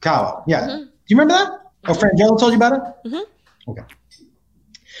 Cabo, yeah. Mm-hmm. Do you remember that? Oh, Frangelo told you about it? Mm-hmm. Okay.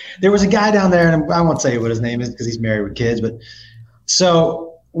 There was a guy down there, and I won't say what his name is because he's married with kids, but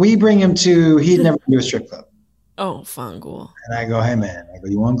so we bring him to, he'd never been to a strip club. Oh, Fangul. And I go, hey, man,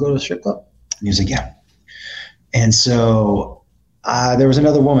 you want to go to a strip club? And he was like, yeah. And so there was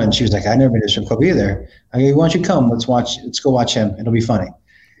another woman. She was like, I've never been to a strip club either. I go, why don't you come? Let's go watch him. It'll be funny.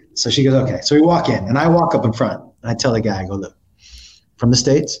 So she goes, okay. So we walk in, and I walk up in front, and I tell the guy, I go, look, from the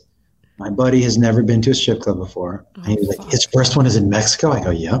States, my buddy has never been to a strip club before. And he was like, his first one is in Mexico? I go,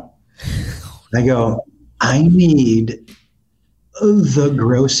 yep. I go, I need the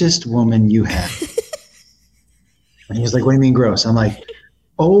grossest woman you have. And he was like, what do you mean gross? I'm like,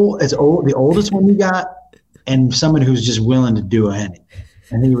 the oldest one you got, and someone who's just willing to do anything.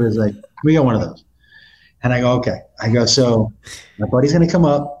 And he was like, we got one of those. And I go, okay. I go, so my buddy's going to come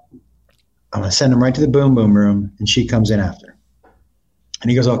up. I'm going to send him right to the boom boom room, and she comes in after.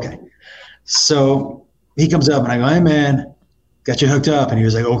 And he goes, okay. So he comes up, and I go, hey, man, got you hooked up. And he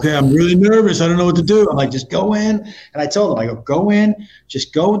was like, okay, I'm really nervous. I don't know what to do. I'm like, just go in. And I told him, I go in,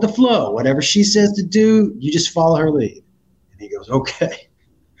 just go with the flow. Whatever she says to do, you just follow her lead. And he goes, okay.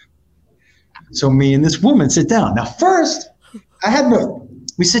 So me and this woman sit down. Now, first,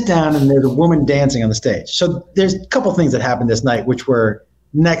 we sit down, and there's a woman dancing on the stage. So there's a couple things that happened this night, which were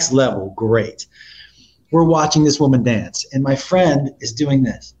next level great. We're watching this woman dance, and my friend is doing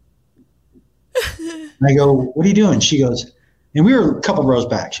this. And I go, what are you doing? She goes, and we were a couple rows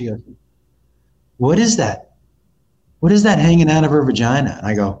back. She goes, what is that? What is that hanging out of her vagina? And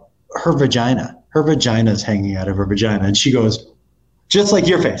I go, her vagina. Her vagina is hanging out of her vagina. And she goes, just like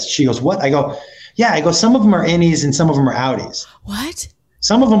your face. She goes, what? I go, yeah. I go, some of them are innies and some of them are outies. What?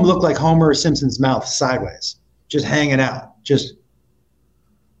 Some of them look like Homer Simpson's mouth sideways, just hanging out.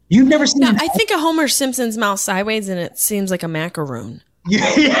 You've never seen I think of Homer Simpson's mouth sideways, and it seems like a macaroon.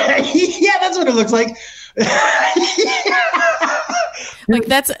 Yeah, that's what it looks like. Like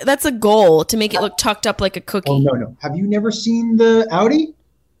that's a goal, to make it look tucked up like a cookie. Oh, no. Have you never seen the Audi?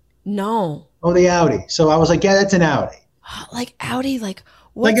 No. Oh, the Audi. So I was like, yeah, that's an Audi. Like Audi, like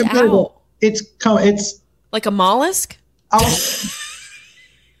what's like out? It's like a mollusk? Is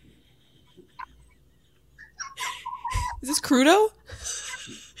this crudo?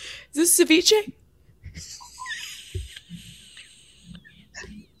 Is this ceviche?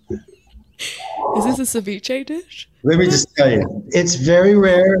 Is this a ceviche dish? Let me just tell you, it's very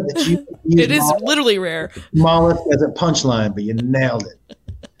rare that you use It is literally rare. mollusk as a punchline, but you nailed it.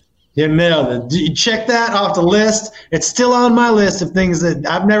 You nailed it. You check that off the list. It's still on my list of things that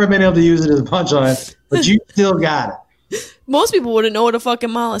I've never been able to use it as a punchline, but you still got it. Most people wouldn't know what a fucking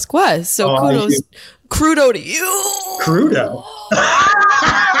mollusk was, so crudo to you. Crudo?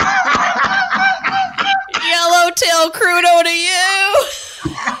 Yellowtail crudo to you.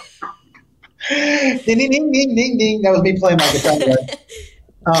 Ding, ding, ding, ding, ding, ding. That was me playing my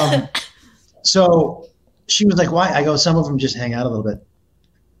guitar. So she was like, why? I go, some of them just hang out a little bit.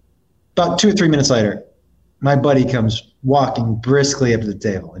 About 2 or 3 minutes later, my buddy comes walking briskly up to the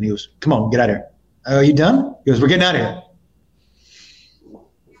table, and he goes, come on, get out of here. Are you done? He goes, we're getting out of here.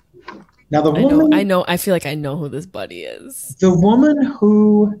 Now the woman, I feel like I know who this buddy is. The woman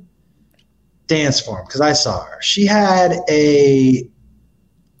who danced for him, because I saw her, she had a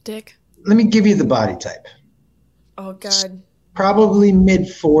dick. Let me give you the body type. Oh God. Probably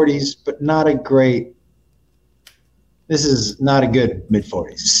mid-40s, but not a great. This is not a good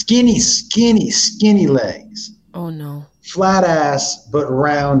mid-40s. Skinny legs. Oh no. Flat ass, but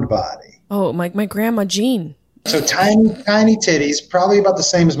round body. Oh, my grandma Jean. So tiny titties, probably about the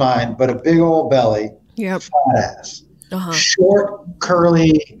same as mine, but a big old belly. Yep. Flat ass. Uh-huh. Short,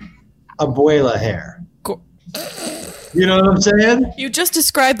 curly, abuela hair. You know what I'm saying? You just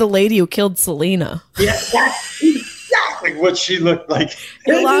described the lady who killed Selena. Yeah, that's exactly what she looked like.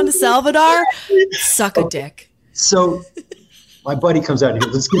 Yolanda Salvador, suck a dick. So my buddy comes out. He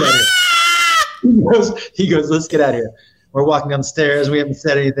goes, let's get out of here. He goes, let's get out of here. We're walking down the stairs. We haven't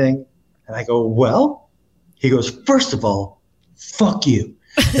said anything. And I go, well? He goes, first of all, fuck you.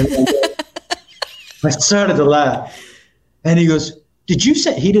 And I started to laugh. And he goes, did you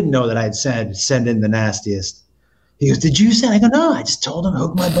say? He didn't know that I had said send in the nastiest. He goes, did you say? I go, no, I just told him to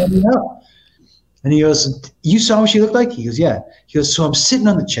hook my buddy up. And he goes, you saw what she looked like? He goes, yeah. He goes, so I'm sitting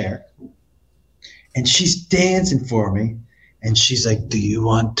on the chair, and she's dancing for me, and she's like, do you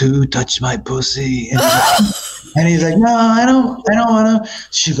want to touch my pussy? And he's like, no, I don't want to.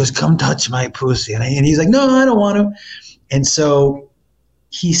 She goes, come touch my pussy. And he's like, no, I don't want to. And so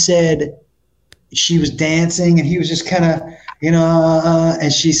he said she was dancing, and he was just kind of,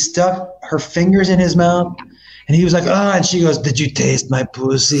 and she stuck her fingers in his mouth. And he was like, oh, and she goes, did you taste my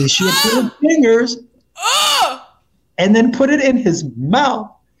pussy? She had put her fingers and then put it in his mouth.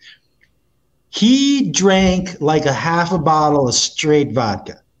 He drank like a half a bottle of straight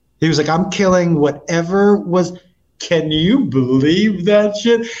vodka. He was like, I'm killing whatever was. Can you believe that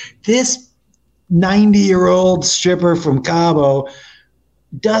shit? This 90-year-old stripper from Cabo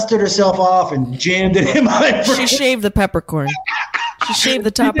dusted herself off and jammed it in my brain. She shaved the peppercorn. She shaved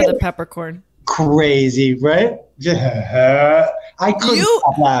the top of the peppercorn. Crazy, right? I couldn't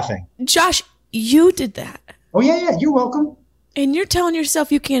stop laughing. Josh, you did that. Oh, yeah, you're welcome. And you're telling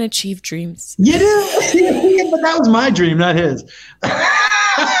yourself you can't achieve dreams. You do? But that was my dream, not his.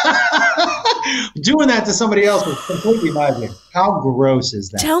 Doing that to somebody else was completely my dream. How gross is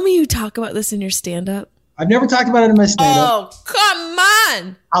that? Tell me you talk about this in your stand-up. I've never talked about it in my stand-up. Oh, come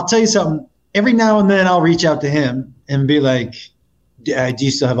on. I'll tell you something. Every now and then I'll reach out to him and be like, do you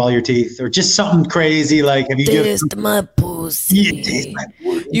still have all your teeth? Or just something crazy like, have you taste my pussy. You taste my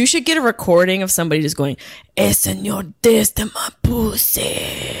pussy. You should get a recording of somebody just going, señor, taste my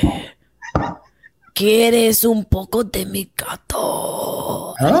pussy. ¿Quieres un poco de mi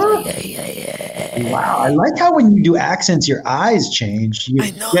gato? Huh? Yeah. Wow, I like how when you do accents, your eyes change.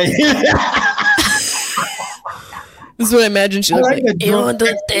 I know. This is what I imagine she looks like. You want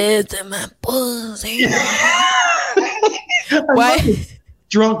to taste my pussy? Why?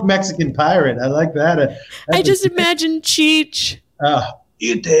 Drunk Mexican pirate. I like that. I just imagine Cheech.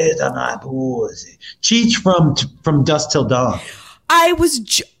 You taste my pussy. Cheech from Dusk Till Dawn. I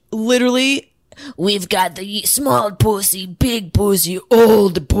was literally... We've got the small pussy, big pussy,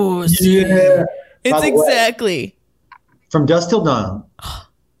 old pussy. Yeah. It's exactly. From Dusk Till Dawn.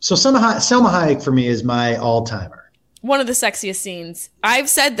 So Selma Hayek for me is my all-timer. One of the sexiest scenes. I've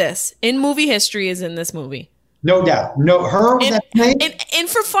said this. In movie history is in this movie. No doubt. No, her. And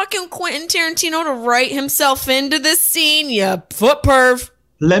for fucking Quentin Tarantino to write himself into this scene, you foot perv.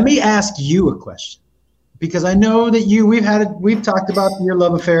 Let me ask you a question. Because I know that we've talked about your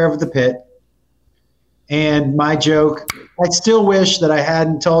love affair of The Pit. And my joke, I still wish that I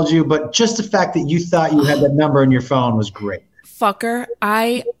hadn't told you, but just the fact that you thought you had that number on your phone was great. Fucker,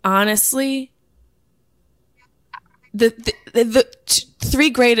 I honestly, the three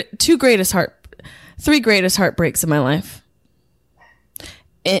greatest heartbreaks in my life,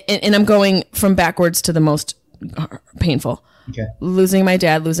 and I'm going from backwards to the most painful. Okay. Losing my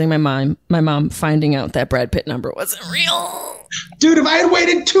dad, losing my mom, finding out that Brad Pitt number wasn't real. Dude, if I had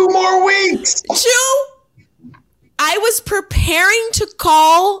waited 2 more weeks. I was preparing to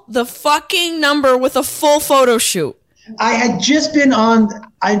call the fucking number with a full photo shoot. I had just been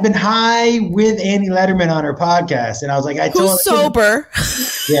I'd been high with Annie Letterman on her podcast, and I was like, who's sober?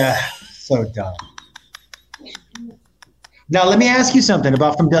 Yeah, so dumb. Now, let me ask you something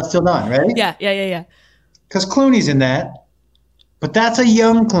about From Dusk Till Dawn, right? Yeah. Because Clooney's in that, but that's a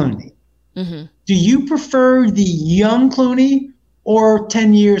young Clooney. Mm-hmm. Do you prefer the young Clooney or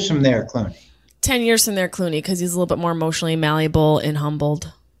 10 years from there Clooney? 10 years from there Clooney, because he's a little bit more emotionally malleable and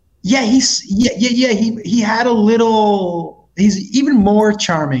humbled. Yeah, he had a little. He's even more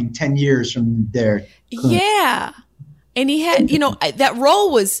charming 10 years from there. Clooney. Yeah, and he had, that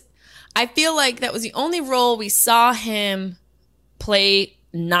role was. I feel like that was the only role we saw him play.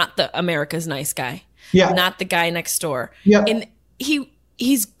 Not the America's Nice Guy. Yeah, not the guy next door. Yeah, and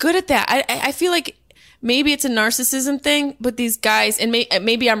he's good at that. I feel like maybe it's a narcissism thing, but these guys, and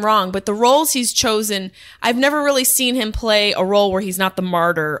maybe I'm wrong, but the roles he's chosen, I've never really seen him play a role where he's not the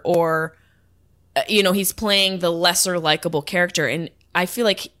martyr or, he's playing the lesser likable character. And I feel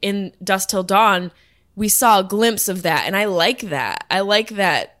like in Dusk Till Dawn, we saw a glimpse of that. And I like that. I like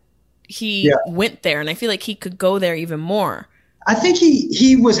that he went there, and I feel like he could go there even more. I think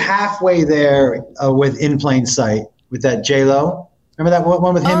he was halfway there with In Plain Sight with that J-Lo. Remember that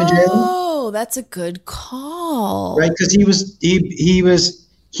one with him and J-Lo? Oh, that's a good call. Right, because he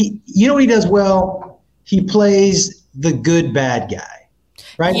you know what he does well? He plays the good bad guy.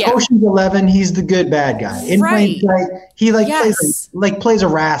 Right? Yeah. Ocean's 11, he's the good bad guy. In Plain Sight, he plays a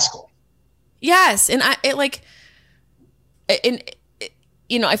rascal. Yes, and I feel like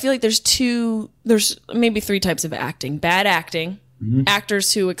there's maybe 3 types of acting. Bad acting,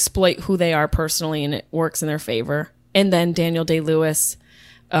 actors who exploit who they are personally and it works in their favor. And then Daniel Day-Lewis,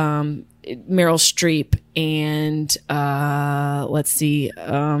 Meryl Streep, and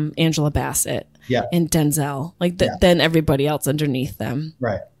Angela Bassett, and Denzel. Then everybody else underneath them.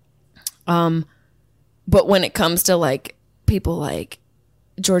 Right. But when it comes to like people like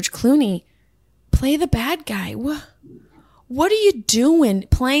George Clooney, play the bad guy. What are you doing?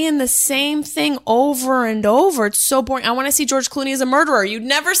 Playing the same thing over and over. It's so boring. I want to see George Clooney as a murderer. You'd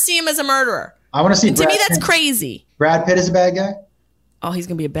never see him as a murderer. I want to see. And to me, that's crazy. Brad Pitt is a bad guy. Oh, he's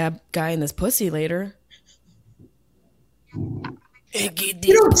gonna be a bad guy in this pussy later. You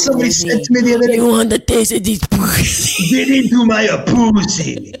know what somebody said to me the other day? You want the taste of this pussy? Get into my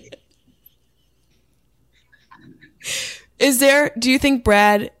pussy. Do you think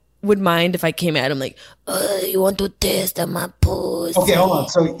Brad would mind if I came at him like, you want to taste of my pussy? Okay, hold on.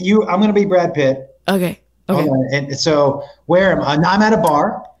 So I'm going to be Brad Pitt. Okay. And so where am I? I'm at a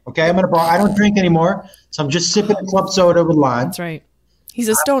bar. Okay, I'm at a bar. I don't drink anymore. So I'm just sipping a club soda with lime. That's right. He's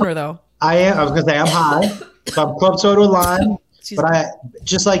a stoner, though. I am. I was going to say I'm high. So I'm club soda with lime. But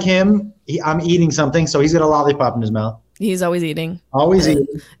just like him, I'm eating something. So he's got a lollipop in his mouth. He's always eating. Always eating.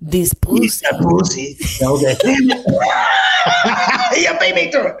 This pussy. Eat that pussy. Okay. Yeah, baby,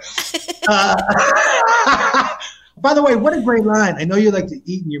 through it. By the way, what a great line. I know you like to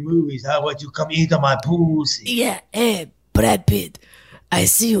eat in your movies. How about you come eat on my pussy? Yeah, hey, Brad Pitt. I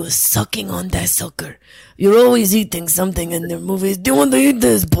see you sucking on that sucker. You're always eating something in their movies. Do you want to eat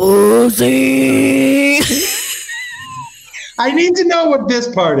this pussy? I need to know what this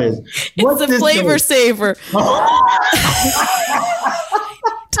part is. It's a flavor saver.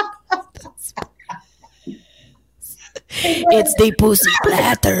 It's the pussy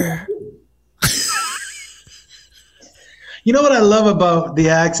platter. You know what I love about the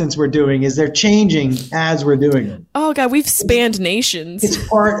accents we're doing is they're changing as we're doing it. Oh, God, we've spanned nations. It's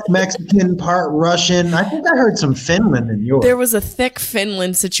part Mexican, part Russian. I think I heard some Finland in yours. There was a thick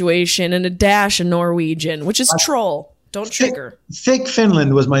Finland situation and a dash of Norwegian, which is troll. Don't trigger. Thick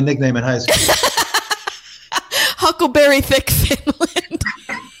Finland was my nickname in high school. Huckleberry Thick Finland.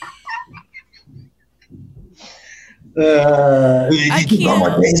 I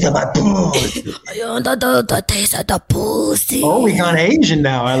can't. Taste of my pussy. The taste of the pussy. Oh, we gone Asian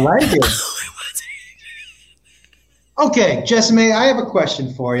now. I like it. Okay, Jessime, I have a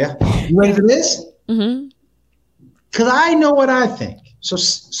question for you. You ready for this? Mm-hmm. Because I know what I think.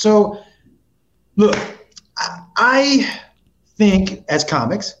 So look, I think as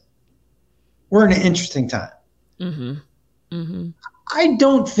comics, we're in an interesting time. Mm-hmm. Mm-hmm. I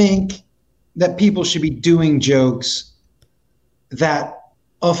don't think that people should be doing jokes that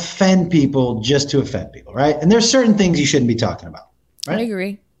offend people just to offend people, right? And there's certain things you shouldn't be talking about, right? I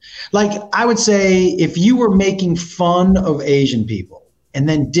agree. Like, I would say if you were making fun of Asian people and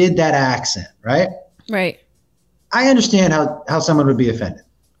then did that accent, right? Right. I understand how someone would be offended.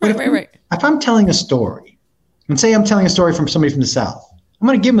 But Right. If I'm telling a story, and say I'm telling a story from somebody from the South, I'm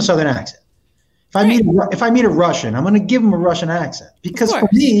going to give them a Southern accent. If I meet a Russian, I'm going to give them a Russian accent. Because for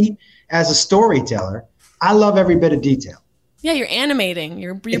me, as a storyteller, I love every bit of detail. Yeah, you're animating.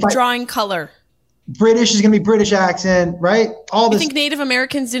 You're drawing color. British is going to be British accent, right? You think Native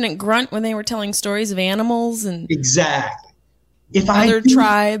Americans didn't grunt when they were telling stories of animals and exactly? If other I do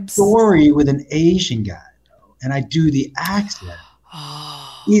tribes, a story with an Asian guy, and I do the accent,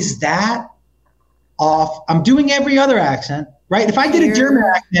 is that off? I'm doing every other accent, right? If I did a German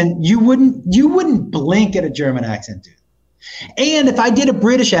accent, you wouldn't blink at a German accent, dude. And if I did a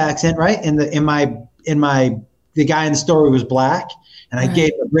British accent, right, the guy in the story was black, and I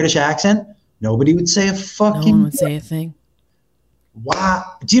gave a British accent, nobody would say a fucking. No one would say a thing. Wow,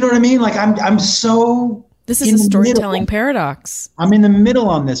 do you know what I mean? Like I'm so. This is a storytelling paradox. I'm in the middle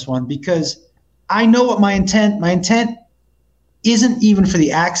on this one because I know what my intent. My intent isn't even for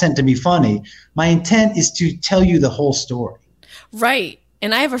the accent to be funny. My intent is to tell you the whole story. Right,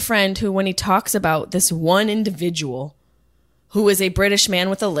 and I have a friend who, when he talks about this one individual who is a British man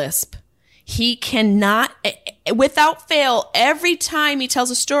with a lisp, he cannot, without fail, every time he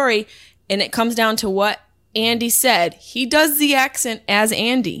tells a story, and it comes down to what Andy said, he does the accent as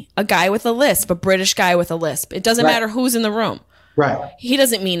Andy, a guy with a lisp, a British guy with a lisp. It doesn't matter who's in the room. Right. He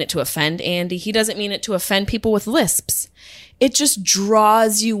doesn't mean it to offend Andy. He doesn't mean it to offend people with lisps. It just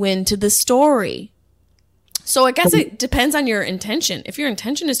draws you into the story. So I guess it depends on your intention. If your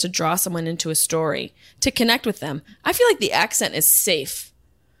intention is to draw someone into a story, to connect with them, I feel like the accent is safe.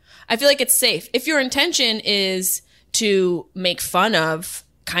 I feel like it's safe. If your intention is to make fun of,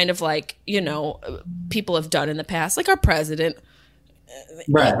 kind of like, people have done in the past, like our president.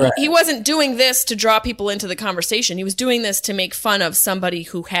 Right. He wasn't doing this to draw people into the conversation. He was doing this to make fun of somebody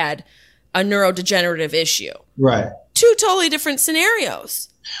who had a neurodegenerative issue. Right. Two totally different scenarios.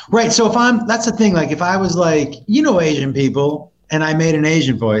 Right. So that's the thing. Like if I was like, Asian people, and I made an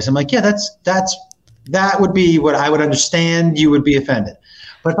Asian voice, I'm like, yeah, that would be what I would understand. You would be offended.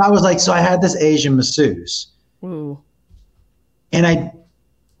 But if I was like, so I had this Asian masseuse, ooh, and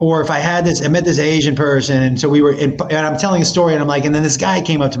Or if I met this Asian person, and so and I'm telling a story, and I'm like, and then this guy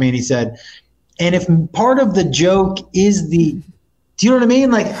came up to me and he said, and if part of the joke is do you know what I mean?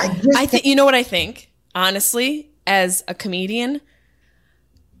 Like, I think, you know what I think, honestly, as a comedian,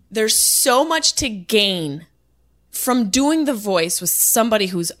 there's so much to gain from doing the voice with somebody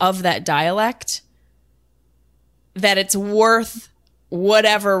who's of that dialect that it's worth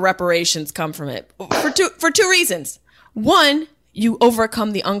whatever reparations come from it for two reasons. One, you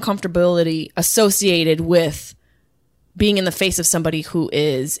overcome the uncomfortability associated with being in the face of somebody who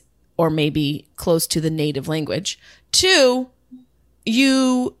is or maybe close to the native language. Two,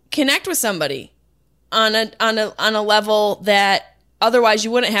 you connect with somebody on a level that otherwise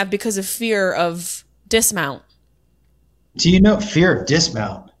you wouldn't have because of fear of dismount. Do you know fear of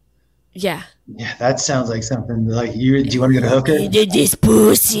dismount? Yeah. Yeah, that sounds like something like do you want to go to hooker? This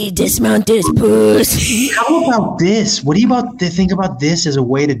pussy, dismount this pussy. How about this? What do you think about this as a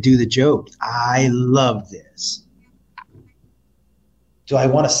way to do the joke? I love this. Do I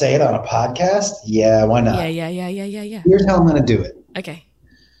want to say it on a podcast? Yeah, why not? Yeah. Here's how I'm going to do it. Okay.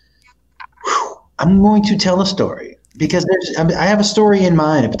 I'm going to tell a story because I have a story in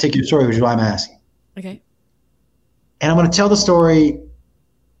mind, a particular story, which is why I'm asking. Okay. And I'm going to tell the story,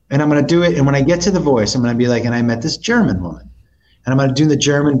 and I'm going to do it. And when I get to the voice, I'm going to be like, and I met this German woman, and I'm going to do the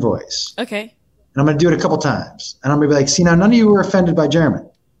German voice. Okay. And I'm going to do it a couple times. And I'm going to be like, see, now none of you were offended by German.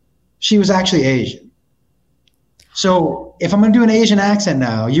 She was actually Asian. So if I'm going to do an Asian accent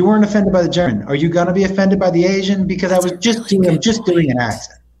now, you weren't offended by the German. Are you going to be offended by the Asian? Because I was just doing an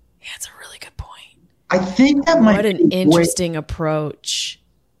accent. Yeah, that's a really good point. I think that might be what an interesting approach.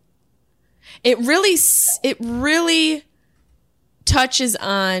 It really touches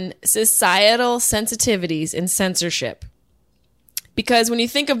on societal sensitivities and censorship. Because when you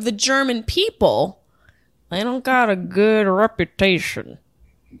think of the German people, they don't got a good reputation.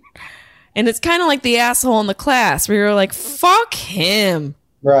 And it's kind of like the asshole in the class where you're like, fuck him.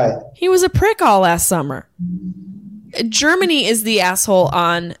 Right. He was a prick all last summer. Germany is the asshole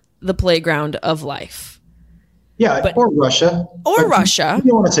on the playground of life. Yeah, or Russia. Or Russia. You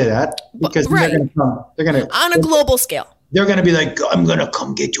don't want to say that because right. they're going to on a global scale. They're going to be like, I'm going to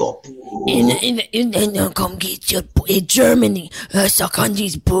come get your and come get your in Germany. Suck on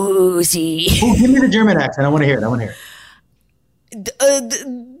these pussy. Oh, give me the German accent. I want to hear it.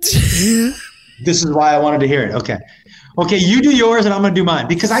 This is why I wanted to hear it. Okay, you do yours and I'm going to do mine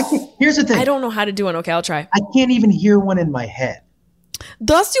because here's the thing. I don't know how to do one. Okay, I'll try. I can't even hear one in my head.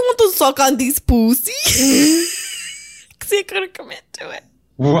 Does you want to suck on this pussy? Because you couldn't commit to it.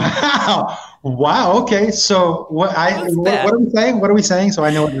 Wow. Okay. So what are we saying? What are we saying? So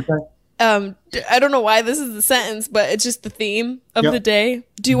I know what you're saying. I don't know why this is the sentence, but it's just the theme of the day.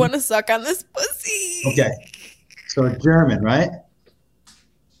 Do you want to suck on this pussy? Okay. So German, right?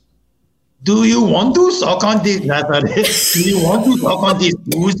 Do you want to suck on this? That's not it. Do you want to suck on this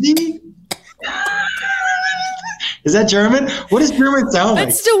pussy? Is that German? What does German sound like?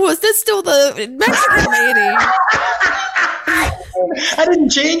 That's still the Mexican lady. I didn't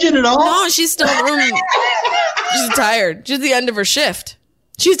change it at all. No, she's still in the room. She's tired. She's at the end of her shift.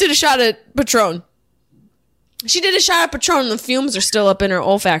 She did a shot at Patron. And the fumes are still up in her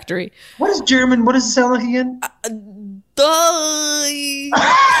olfactory. What is German? What does it sound like again?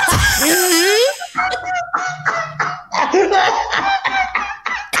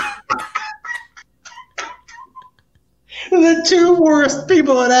 The two worst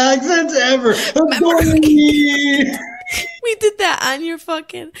people at accents ever. We did that on your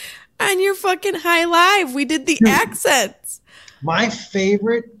fucking high live. We did the accents. My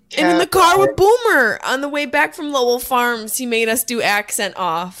favorite. And in the car with Boomer on the way back from Lowell Farms, he made us do accent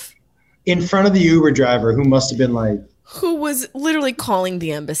off. In front of the Uber driver, who must have been like. Who was literally calling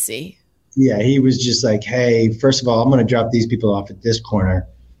the embassy. Yeah, he was just like, hey, first of all, I'm going to drop these people off at this corner.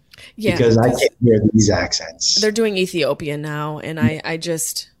 Yeah, because I can't hear these accents. They're doing Ethiopian now, and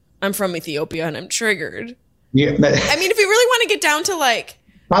I'm from Ethiopia, and I'm triggered. Yeah, but, I mean, if you really want to get down to like,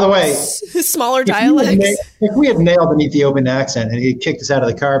 by the way, smaller dialects. If we had nailed an Ethiopian accent and he kicked us out of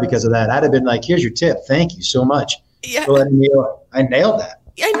the car because of that, I'd have been like, "Here's your tip. Thank you so much." Yeah, I nailed that.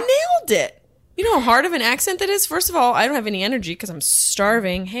 I nailed it. You know how hard of an accent that is? First of all, I don't have any energy because I'm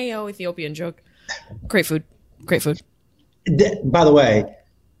starving. Hey, Ethiopian joke. Great food. By the way,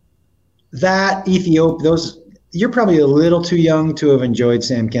 that you're probably a little too young to have enjoyed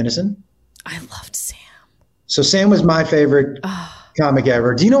Sam Kinison. I loved Sam. So Sam was my favorite comic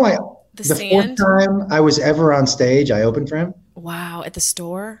ever. Do you know the fourth time I was ever on stage, I opened for him? Wow, at the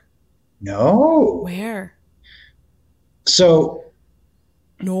store? No. Where? So.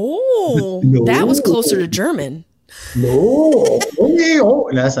 No. That was closer to German. No, no,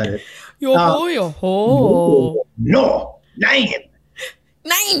 that's not it. Yo ho, yo ho. No, nine.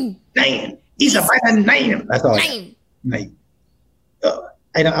 Isa by the nine. That's all. Nine.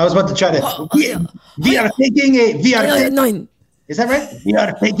 I was about to try to. We are taking a. Nine. Is that right? We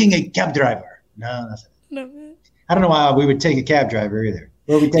are taking a cab driver. No, that's it. No. I don't know why we would take a cab driver either.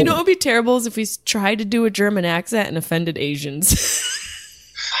 What You know what would be terrible is if we tried to do a German accent and offended Asians.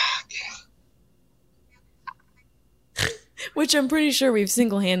 Which I'm pretty sure we've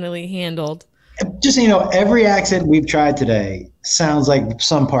single-handedly handled. Just so you know, every accent we've tried today sounds like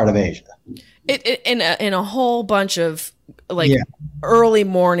some part of Asia. In a whole bunch of early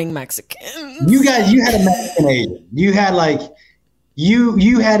morning Mexicans. You had a Mexican Asian. You had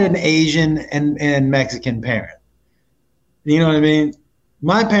you had an Asian and Mexican parent. You know what I mean?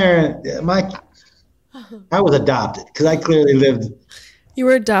 My parent, I was adopted because I clearly lived. You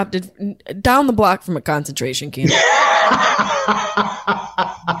were adopted down the block from a concentration camp.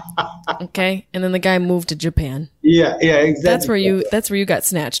 Okay, and then the guy moved to Japan. Yeah, exactly. That's where you got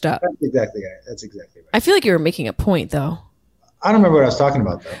snatched up. That's exactly right. I feel like you were making a point, though. I don't remember what I was talking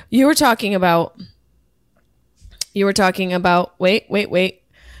about, though. You were talking about. Wait.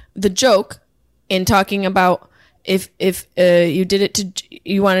 The joke in talking about if you did it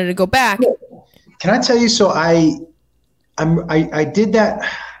you wanted to go back. Can I tell you? So I did that.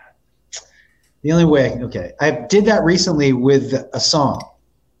 The only way. Okay, I did that recently with a song,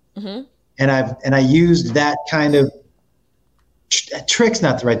 and I used that kind of trick's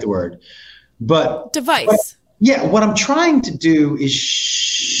not the right word, but device. What I'm trying to do is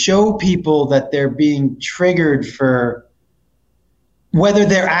show people that they're being triggered for whether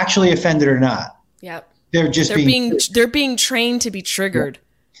they're actually offended or not. Yep. They're being trained to be triggered.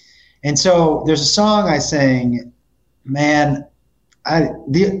 And so there's a song I sang, man,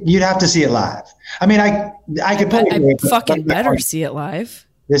 you'd have to see it live. I mean, I could play it. I fucking better see it live.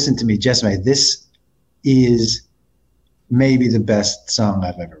 Listen to me, Jessica. This is maybe the best song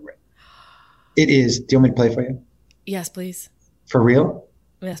I've ever written. It is. Do you want me to play for you? Yes, please. For real?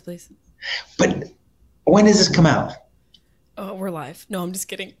 Yes, please. But when does this come out? Oh, we're live. No, I'm just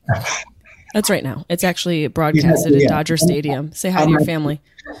kidding. That's right now. It's actually broadcasted at Dodger Stadium. Say hi to your family.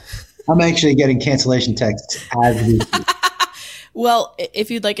 I'm actually getting cancellation texts as we speak. Well,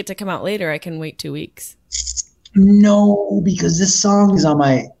 if you'd like it to come out later, I can wait 2 weeks. No, because this song is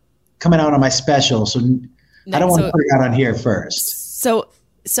coming out on my special, so I don't want to put it out on here first.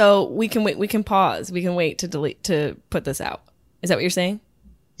 So we can wait. We can pause. We can wait to put this out. Is that what you're saying?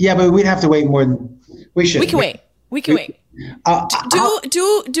 Yeah, but we'd have to wait more than we should. We can wait. We can wait.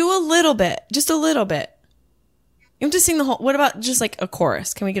 Do a little bit, just a little bit. You have to sing the whole. What about just like a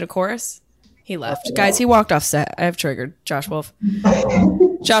chorus? Can we get a chorus? He left, guys. He walked off set. I have triggered Josh Wolf.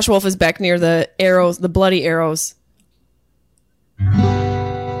 Josh Wolf is back near the arrows, the bloody arrows.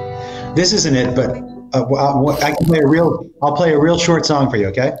 This isn't it, but I can play I'll play a real short song for you.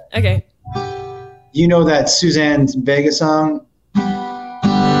 Okay. Okay. You know that Suzanne Vega song?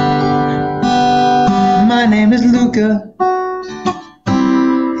 My name is Luca.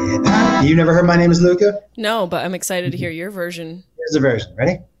 You never heard My Name is Luca? No, but I'm excited to hear your version. Here's the version.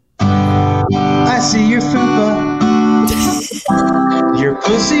 Ready? I see your fupa. Your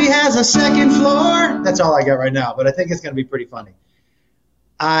pussy has a second floor. That's all I got right now, but I think it's going to be pretty funny.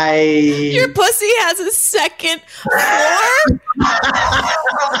 Your pussy has a second floor?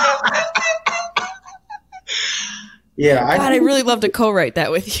 Yeah. God, I really love to co-write that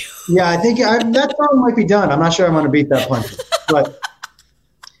with you. Yeah, I think that song might be done. I'm not sure I'm going to beat that punch. But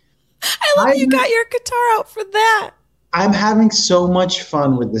I love you got your guitar out for that. I'm having so much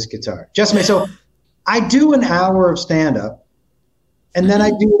fun with this guitar. Just so I do an hour of stand-up, and then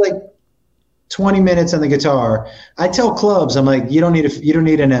I do like 20 minutes on the guitar. I tell clubs, I'm like, you don't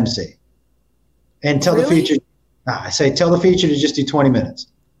need an MC. And tell the feature, I say, tell the feature to just do 20 minutes.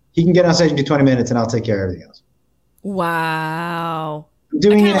 He can get on stage and do 20 minutes, and I'll take care of everything else. Wow. I'm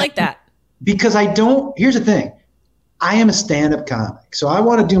doing I kind of like that. Because here's the thing. I am a stand-up comic, so I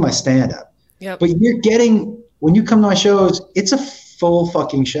want to do my stand-up. Yep. But when you come to my shows, it's a full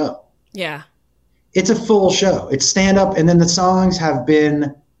fucking show. Yeah. It's a full show. It's stand-up, and then the songs have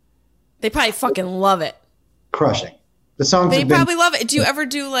been... They probably fucking love it. Crushing. The songs They probably love it. Do you ever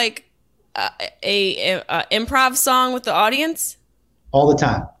do like a improv song with the audience? All the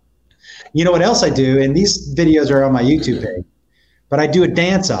time. You know what else I do? And these videos are on my YouTube page. But I do a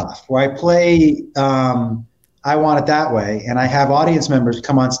dance-off where I play I Want It That Way, and I have audience members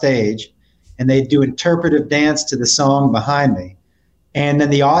come on stage, and they do interpretive dance to the song behind me. And then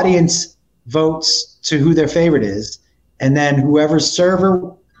the audience votes to who their favorite is. And then whoever's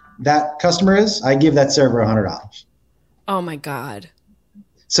server that customer is, I give that server $100. Oh my God.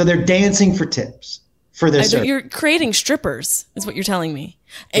 So they're dancing for tips for their server. You're creating strippers, is what you're telling me.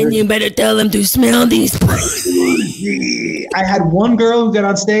 And you better tell them to smell these. I had one girl who got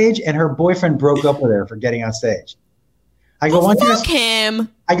on stage, and her boyfriend broke up with her for getting on stage. I go, fuck him.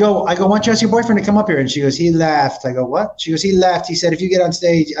 I go, why don't you ask your boyfriend to come up here? And she goes, he left. I go, what? She goes, he left. He said, if you get on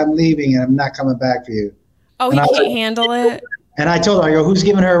stage, I'm leaving, and I'm not coming back for you. Oh, he can't handle it? And I told her, I go, who's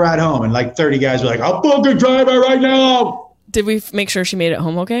giving her a ride home? And like 30 guys were like, I'll fucking drive her right now. Did we make sure she made it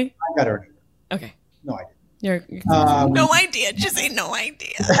home okay? I got her. Okay. No idea. You're no idea. Just say no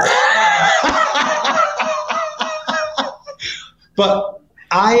idea. But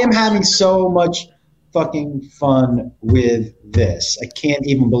I am having so much fucking fun with this. I can't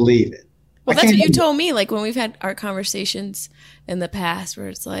even believe it. Well, that's what you told me. Like when we've had our conversations in the past where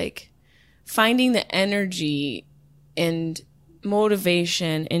it's like finding the energy and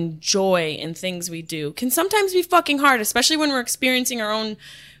motivation and joy in things we do can sometimes be fucking hard, especially when we're experiencing our own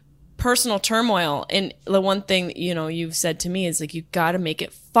personal turmoil. And the one thing that, you know, you've said to me is like, you got to make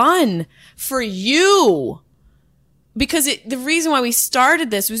it fun for you, because the reason why we started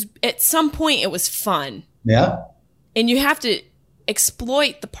this was at some point it was fun. Yeah. And you have to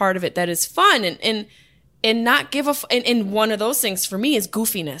exploit the part of it that is fun and not give and one of those things for me is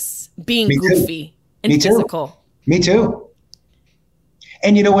goofiness, being goofy and physical. Me too.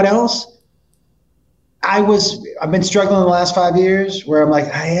 And you know what else? I've been struggling the last 5 years where I'm like,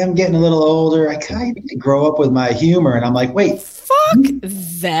 I am getting a little older. I kind of grow up with my humor. And I'm like, wait. Fuck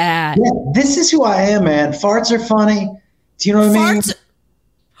that. Yeah, this is who I am, man. Farts are funny. Do you know what I mean?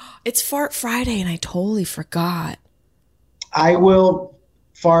 It's Fart Friday and I totally forgot. I will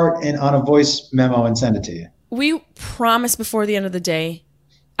fart on a voice memo and send it to you. We promise before the end of the day.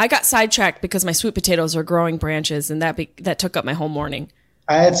 I got sidetracked because my sweet potatoes are growing branches and that took up my whole morning.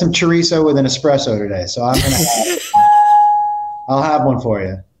 I had some chorizo with an espresso today, so I'm gonna I'll have one for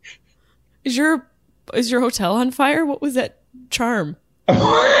you. Is your hotel on fire? What was that charm? Is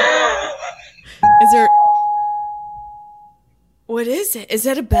there? What is it? Is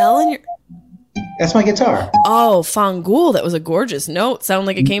that a bell in your? That's my guitar. Oh, Fangool. That was a gorgeous note. Sounded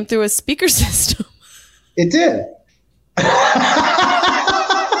like it came through a speaker system. It did.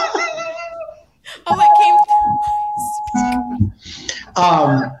 Oh, it came through.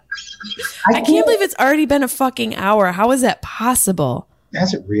 I can't believe it's already been a fucking hour. How is that possible?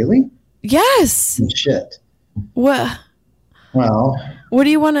 Has it really? Yes. Shit. What? Well. What do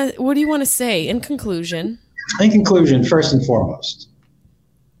you want to say in conclusion? In conclusion, first and foremost,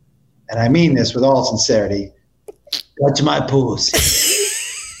 and I mean this with all sincerity, touch my pussy.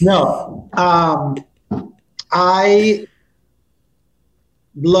 No. I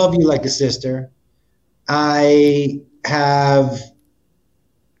love you like a sister. I have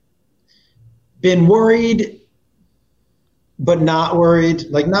been worried, but not worried.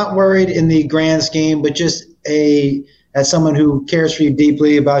 Like not worried in the grand scheme, but just as someone who cares for you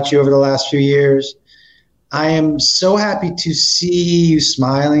deeply about you over the last few years. I am so happy to see you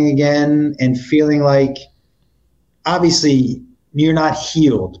smiling again and feeling like, obviously, you're not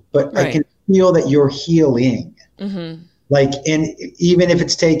healed, but right. I can feel that you're healing. Mm-hmm. Like, and even if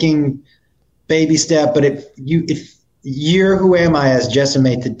it's taking baby step, but if you're Who Am I as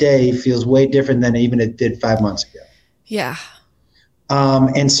Jessamy today feels way different than even it did 5 months ago. Yeah.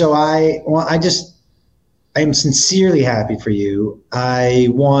 And so I am sincerely happy for you. I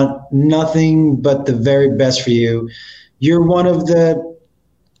want nothing but the very best for you. You're one of the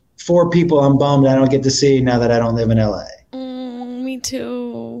 4 people I'm bummed I don't get to see now that I don't live in LA. Me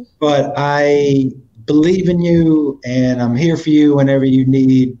too. But I believe in you, and I'm here for you whenever you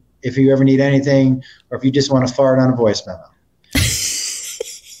need, if you ever need anything, or if you just want to fart on a voice memo.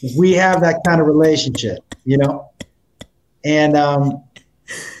 We have that kind of relationship, you know? And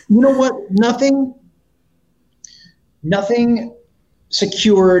you know what? Nothing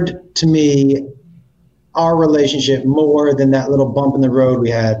secured to me our relationship more than that little bump in the road we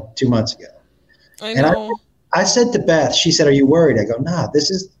had 2 months ago. I know. And I said to Beth, she said, "Are you worried?" I go, "Nah, this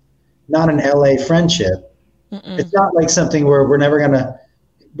is not an LA friendship. Mm-mm. It's not like something where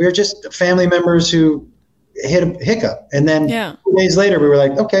we're just family members who hit a hiccup." And then 2 days later, we were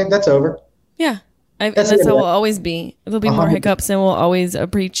like, okay, that's over. Yeah. That's how it will always be. There'll be more hiccups, and we'll always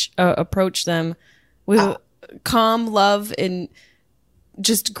approach them with calm love and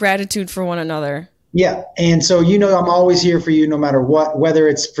just gratitude for one another. Yeah. And so, I'm always here for you no matter what, whether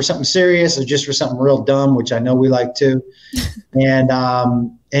it's for something serious or just for something real dumb, which I know we like too.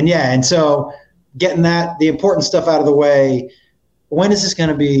 And so getting the important stuff out of the way. When is this going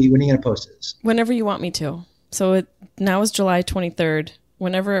to be? When are you going to post this? Whenever you want me to. So now is July 23rd.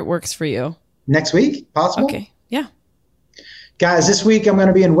 Whenever it works for you. Next week, possible? Okay. Yeah. Guys, this week I'm going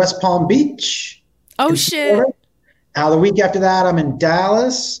to be in West Palm Beach. Oh, shit. The week after that, I'm in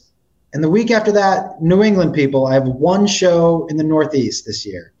Dallas. And the week after that, New England people, I have one show in the Northeast this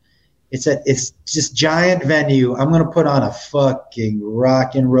year. It's just giant venue. I'm going to put on a fucking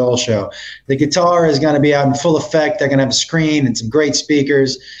rock and roll show. The guitar is going to be out in full effect. They're going to have a screen and some great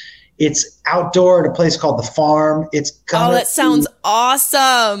speakers. It's outdoor at a place called The Farm. That sounds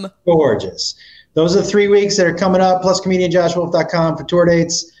awesome. Gorgeous. Those are the 3 weeks that are coming up, plus comedianjoshwolf.com for tour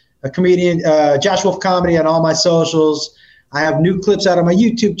dates. Josh Wolf Comedy on all my socials. I have new clips out on my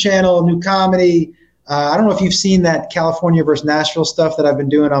YouTube channel, new comedy. I don't know if you've seen that California versus Nashville stuff that I've been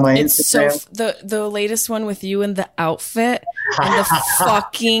doing on my Instagram. So the latest one with you in the outfit and the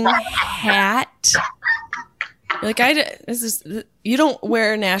fucking hat. Like you don't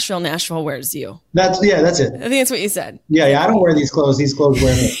wear Nashville. Nashville wears you. That's it. I think that's what you said. Yeah. I don't wear these clothes. These clothes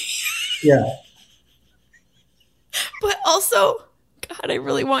wear me. Yeah. But also, God, I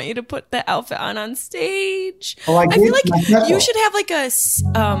really want you to put the outfit on stage. Oh, I feel like you should have like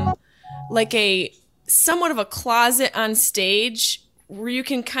a somewhat of a closet on stage where you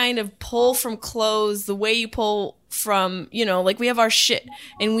can kind of pull from clothes the way you pull from, like we have our shit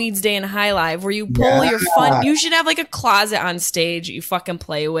in Weeds Day and High Live where you pull your fun. You should have like a closet on stage that you fucking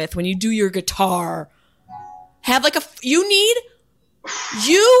play with when you do your guitar. Have like you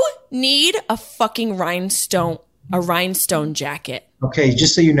need a fucking rhinestone jacket. Okay,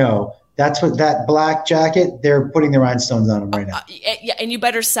 just so you know, that's what that black jacket, they're putting the rhinestones on them right now. Yeah, and you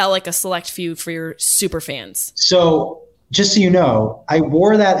better sell like a select few for your super fans. So just so you know, I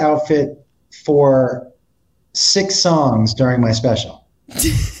wore that outfit for 6 songs during my special. I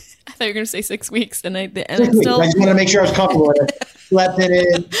thought you were going to say 6 weeks, and I still. I just want to make sure I was comfortable with it. Slept in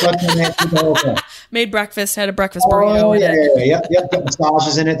it, the whole thing. Made breakfast, had a breakfast burrito. Yep. Got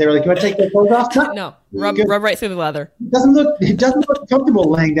massages in it. They were like, "You want to take the clothes off?" No, rub right through the leather. It doesn't look comfortable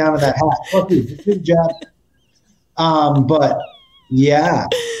laying down with that hat. Fuck you. Good job. But yeah,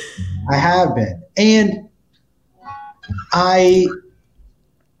 I have been, and I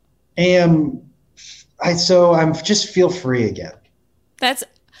just feel free again. That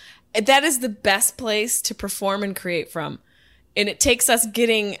is the best place to perform and create from. And it takes us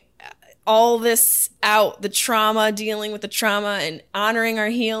getting all this out, the trauma, dealing with the trauma and honoring our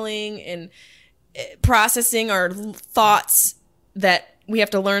healing and processing our thoughts, that we have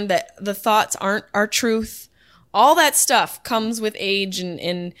to learn that the thoughts aren't our truth. All that stuff comes with age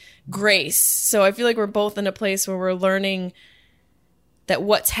and grace. So I feel like we're both in a place where we're learning that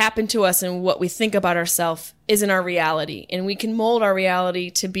what's happened to us and what we think about ourselves isn't our reality. And we can mold our reality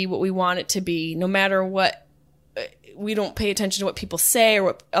to be what we want it to be, no matter what. We don't pay attention to what people say or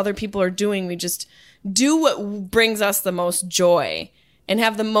what other people are doing. We just do what brings us the most joy and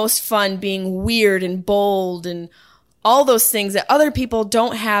have the most fun being weird and bold and all those things that other people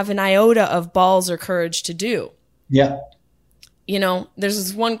don't have an iota of balls or courage to do. Yeah. There's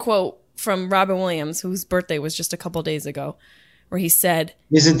this one quote from Robin Williams, whose birthday was just a couple days ago, where he said,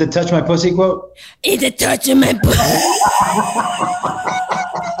 "Is it the touch my pussy quote?" It's the touch of my pussy.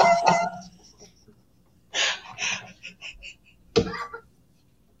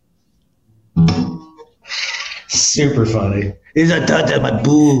 Super funny. It's a touch of my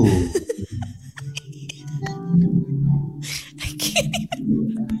boo. I can't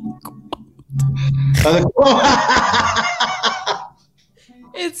even.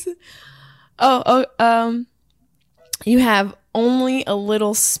 You have only a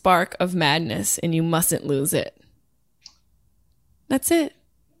little spark of madness and you mustn't lose it. That's it.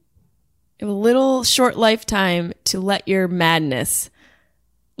 You have a little short lifetime to let your madness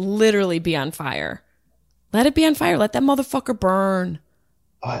literally be on fire. Let it be on fire. Let that motherfucker burn.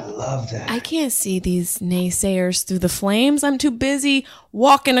 Oh, I love that. I can't see these naysayers through the flames. I'm too busy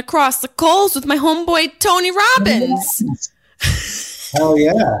walking across the coals with my homeboy Tony Robbins. Oh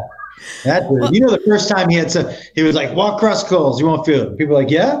yeah. The first time he was like, "Walk across coals, you won't feel it." People were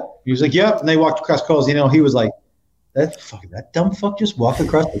like, "Yeah?" He was like, "Yep." And they walked across coals. He was like, that dumb fuck just walked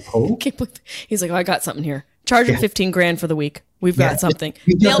across the coal. He's like, "Oh, I got something here. Charge him $15,000 for the week. We've got something."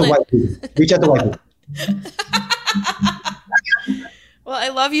 Reach out to white people. Well, I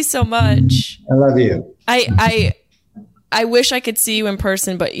love you so much. I love you. I wish I could see you in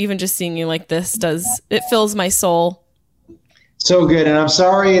person, but even just seeing you like this it fills my soul. So good. And I'm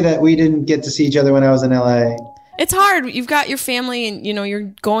sorry that we didn't get to see each other when I was in LA. It's hard. You've got your family and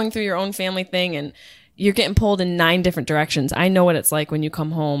you're going through your own family thing and you're getting pulled in 9 different directions. I know what it's like when you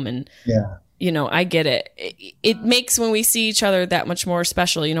come home and I get it. It makes when we see each other that much more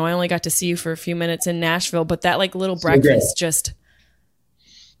special. I only got to see you for a few minutes in Nashville, but that like little breakfast just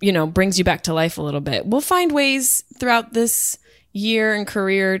brings you back to life a little bit. We'll find ways throughout this year and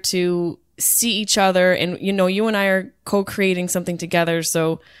career to see each other. And, you and I are co-creating something together.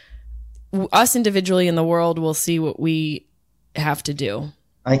 So us individually in the world will see what we have to do.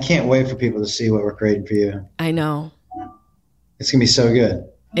 I can't wait for people to see what we're creating for you. I know. It's going to be so good.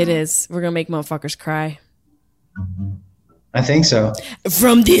 It is. We're going to make motherfuckers cry. I think so.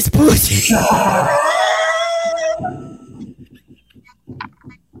 From this pussy.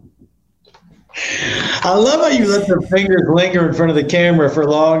 I love how you let the fingers linger in front of the camera for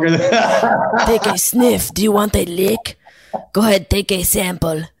longer. Take a sniff. Do you want a lick? Go ahead, take a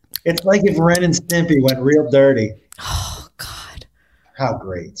sample. It's like if Ren and Stimpy went real dirty. Oh, God. How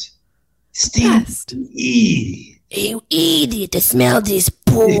great. Stimpy. You idiot to smell this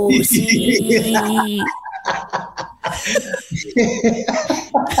pussy.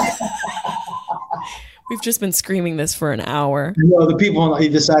 We've just been screaming this for an hour. The people on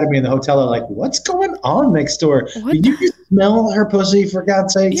either side of me in the hotel are like, what's going on next door? Did you just smell her pussy, for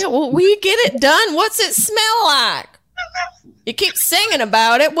God's sake? Yeah, well, we get it done. What's it smell like? You keep singing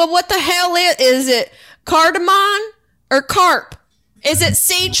about it. Well, what the hell is it? Cardamom or carp? Is it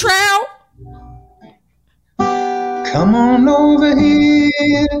sea trout? Come on over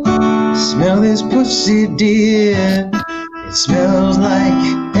here, smell this pussy, dear. It smells like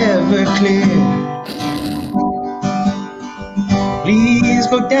Everclear. Please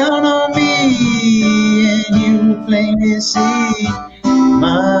go down on me and you plainly see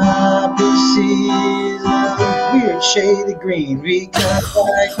my pussy is a weird shade of green because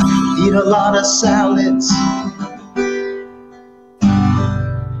I eat a lot of salads.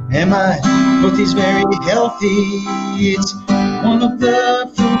 And my pussy's very healthy. It's one of the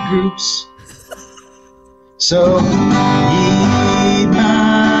food groups. So eat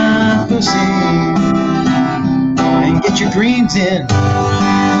my pussy and get your greens in.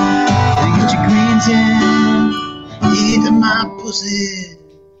 And get your greens in. Eat my pussy.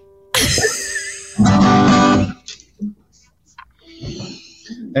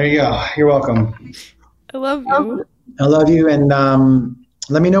 There you go. You're welcome. I love you. I love you, and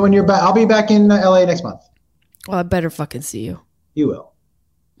let me know when you're back. I'll be back in LA next month. Well, I better fucking see you. You will.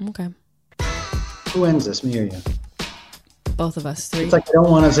 Okay. Who ends this, me or you? Both of us. 3. It's like I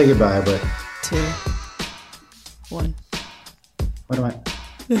don't want to say goodbye, but 2, 1. What do I?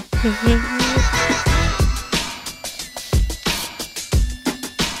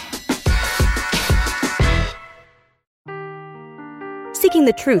 Seeking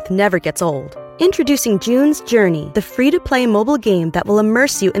the truth never gets old. Introducing June's Journey, the free-to-play mobile game that will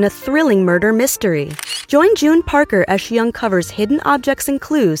immerse you in a thrilling murder mystery. Join June Parker as she uncovers hidden objects and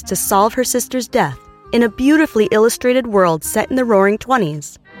clues to solve her sister's death in a beautifully illustrated world set in the Roaring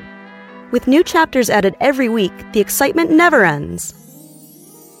 '20s. With new chapters added every week, the excitement never ends.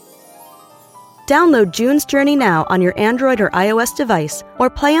 Download June's Journey now on your Android or iOS device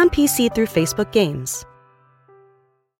or play on PC through Facebook Games.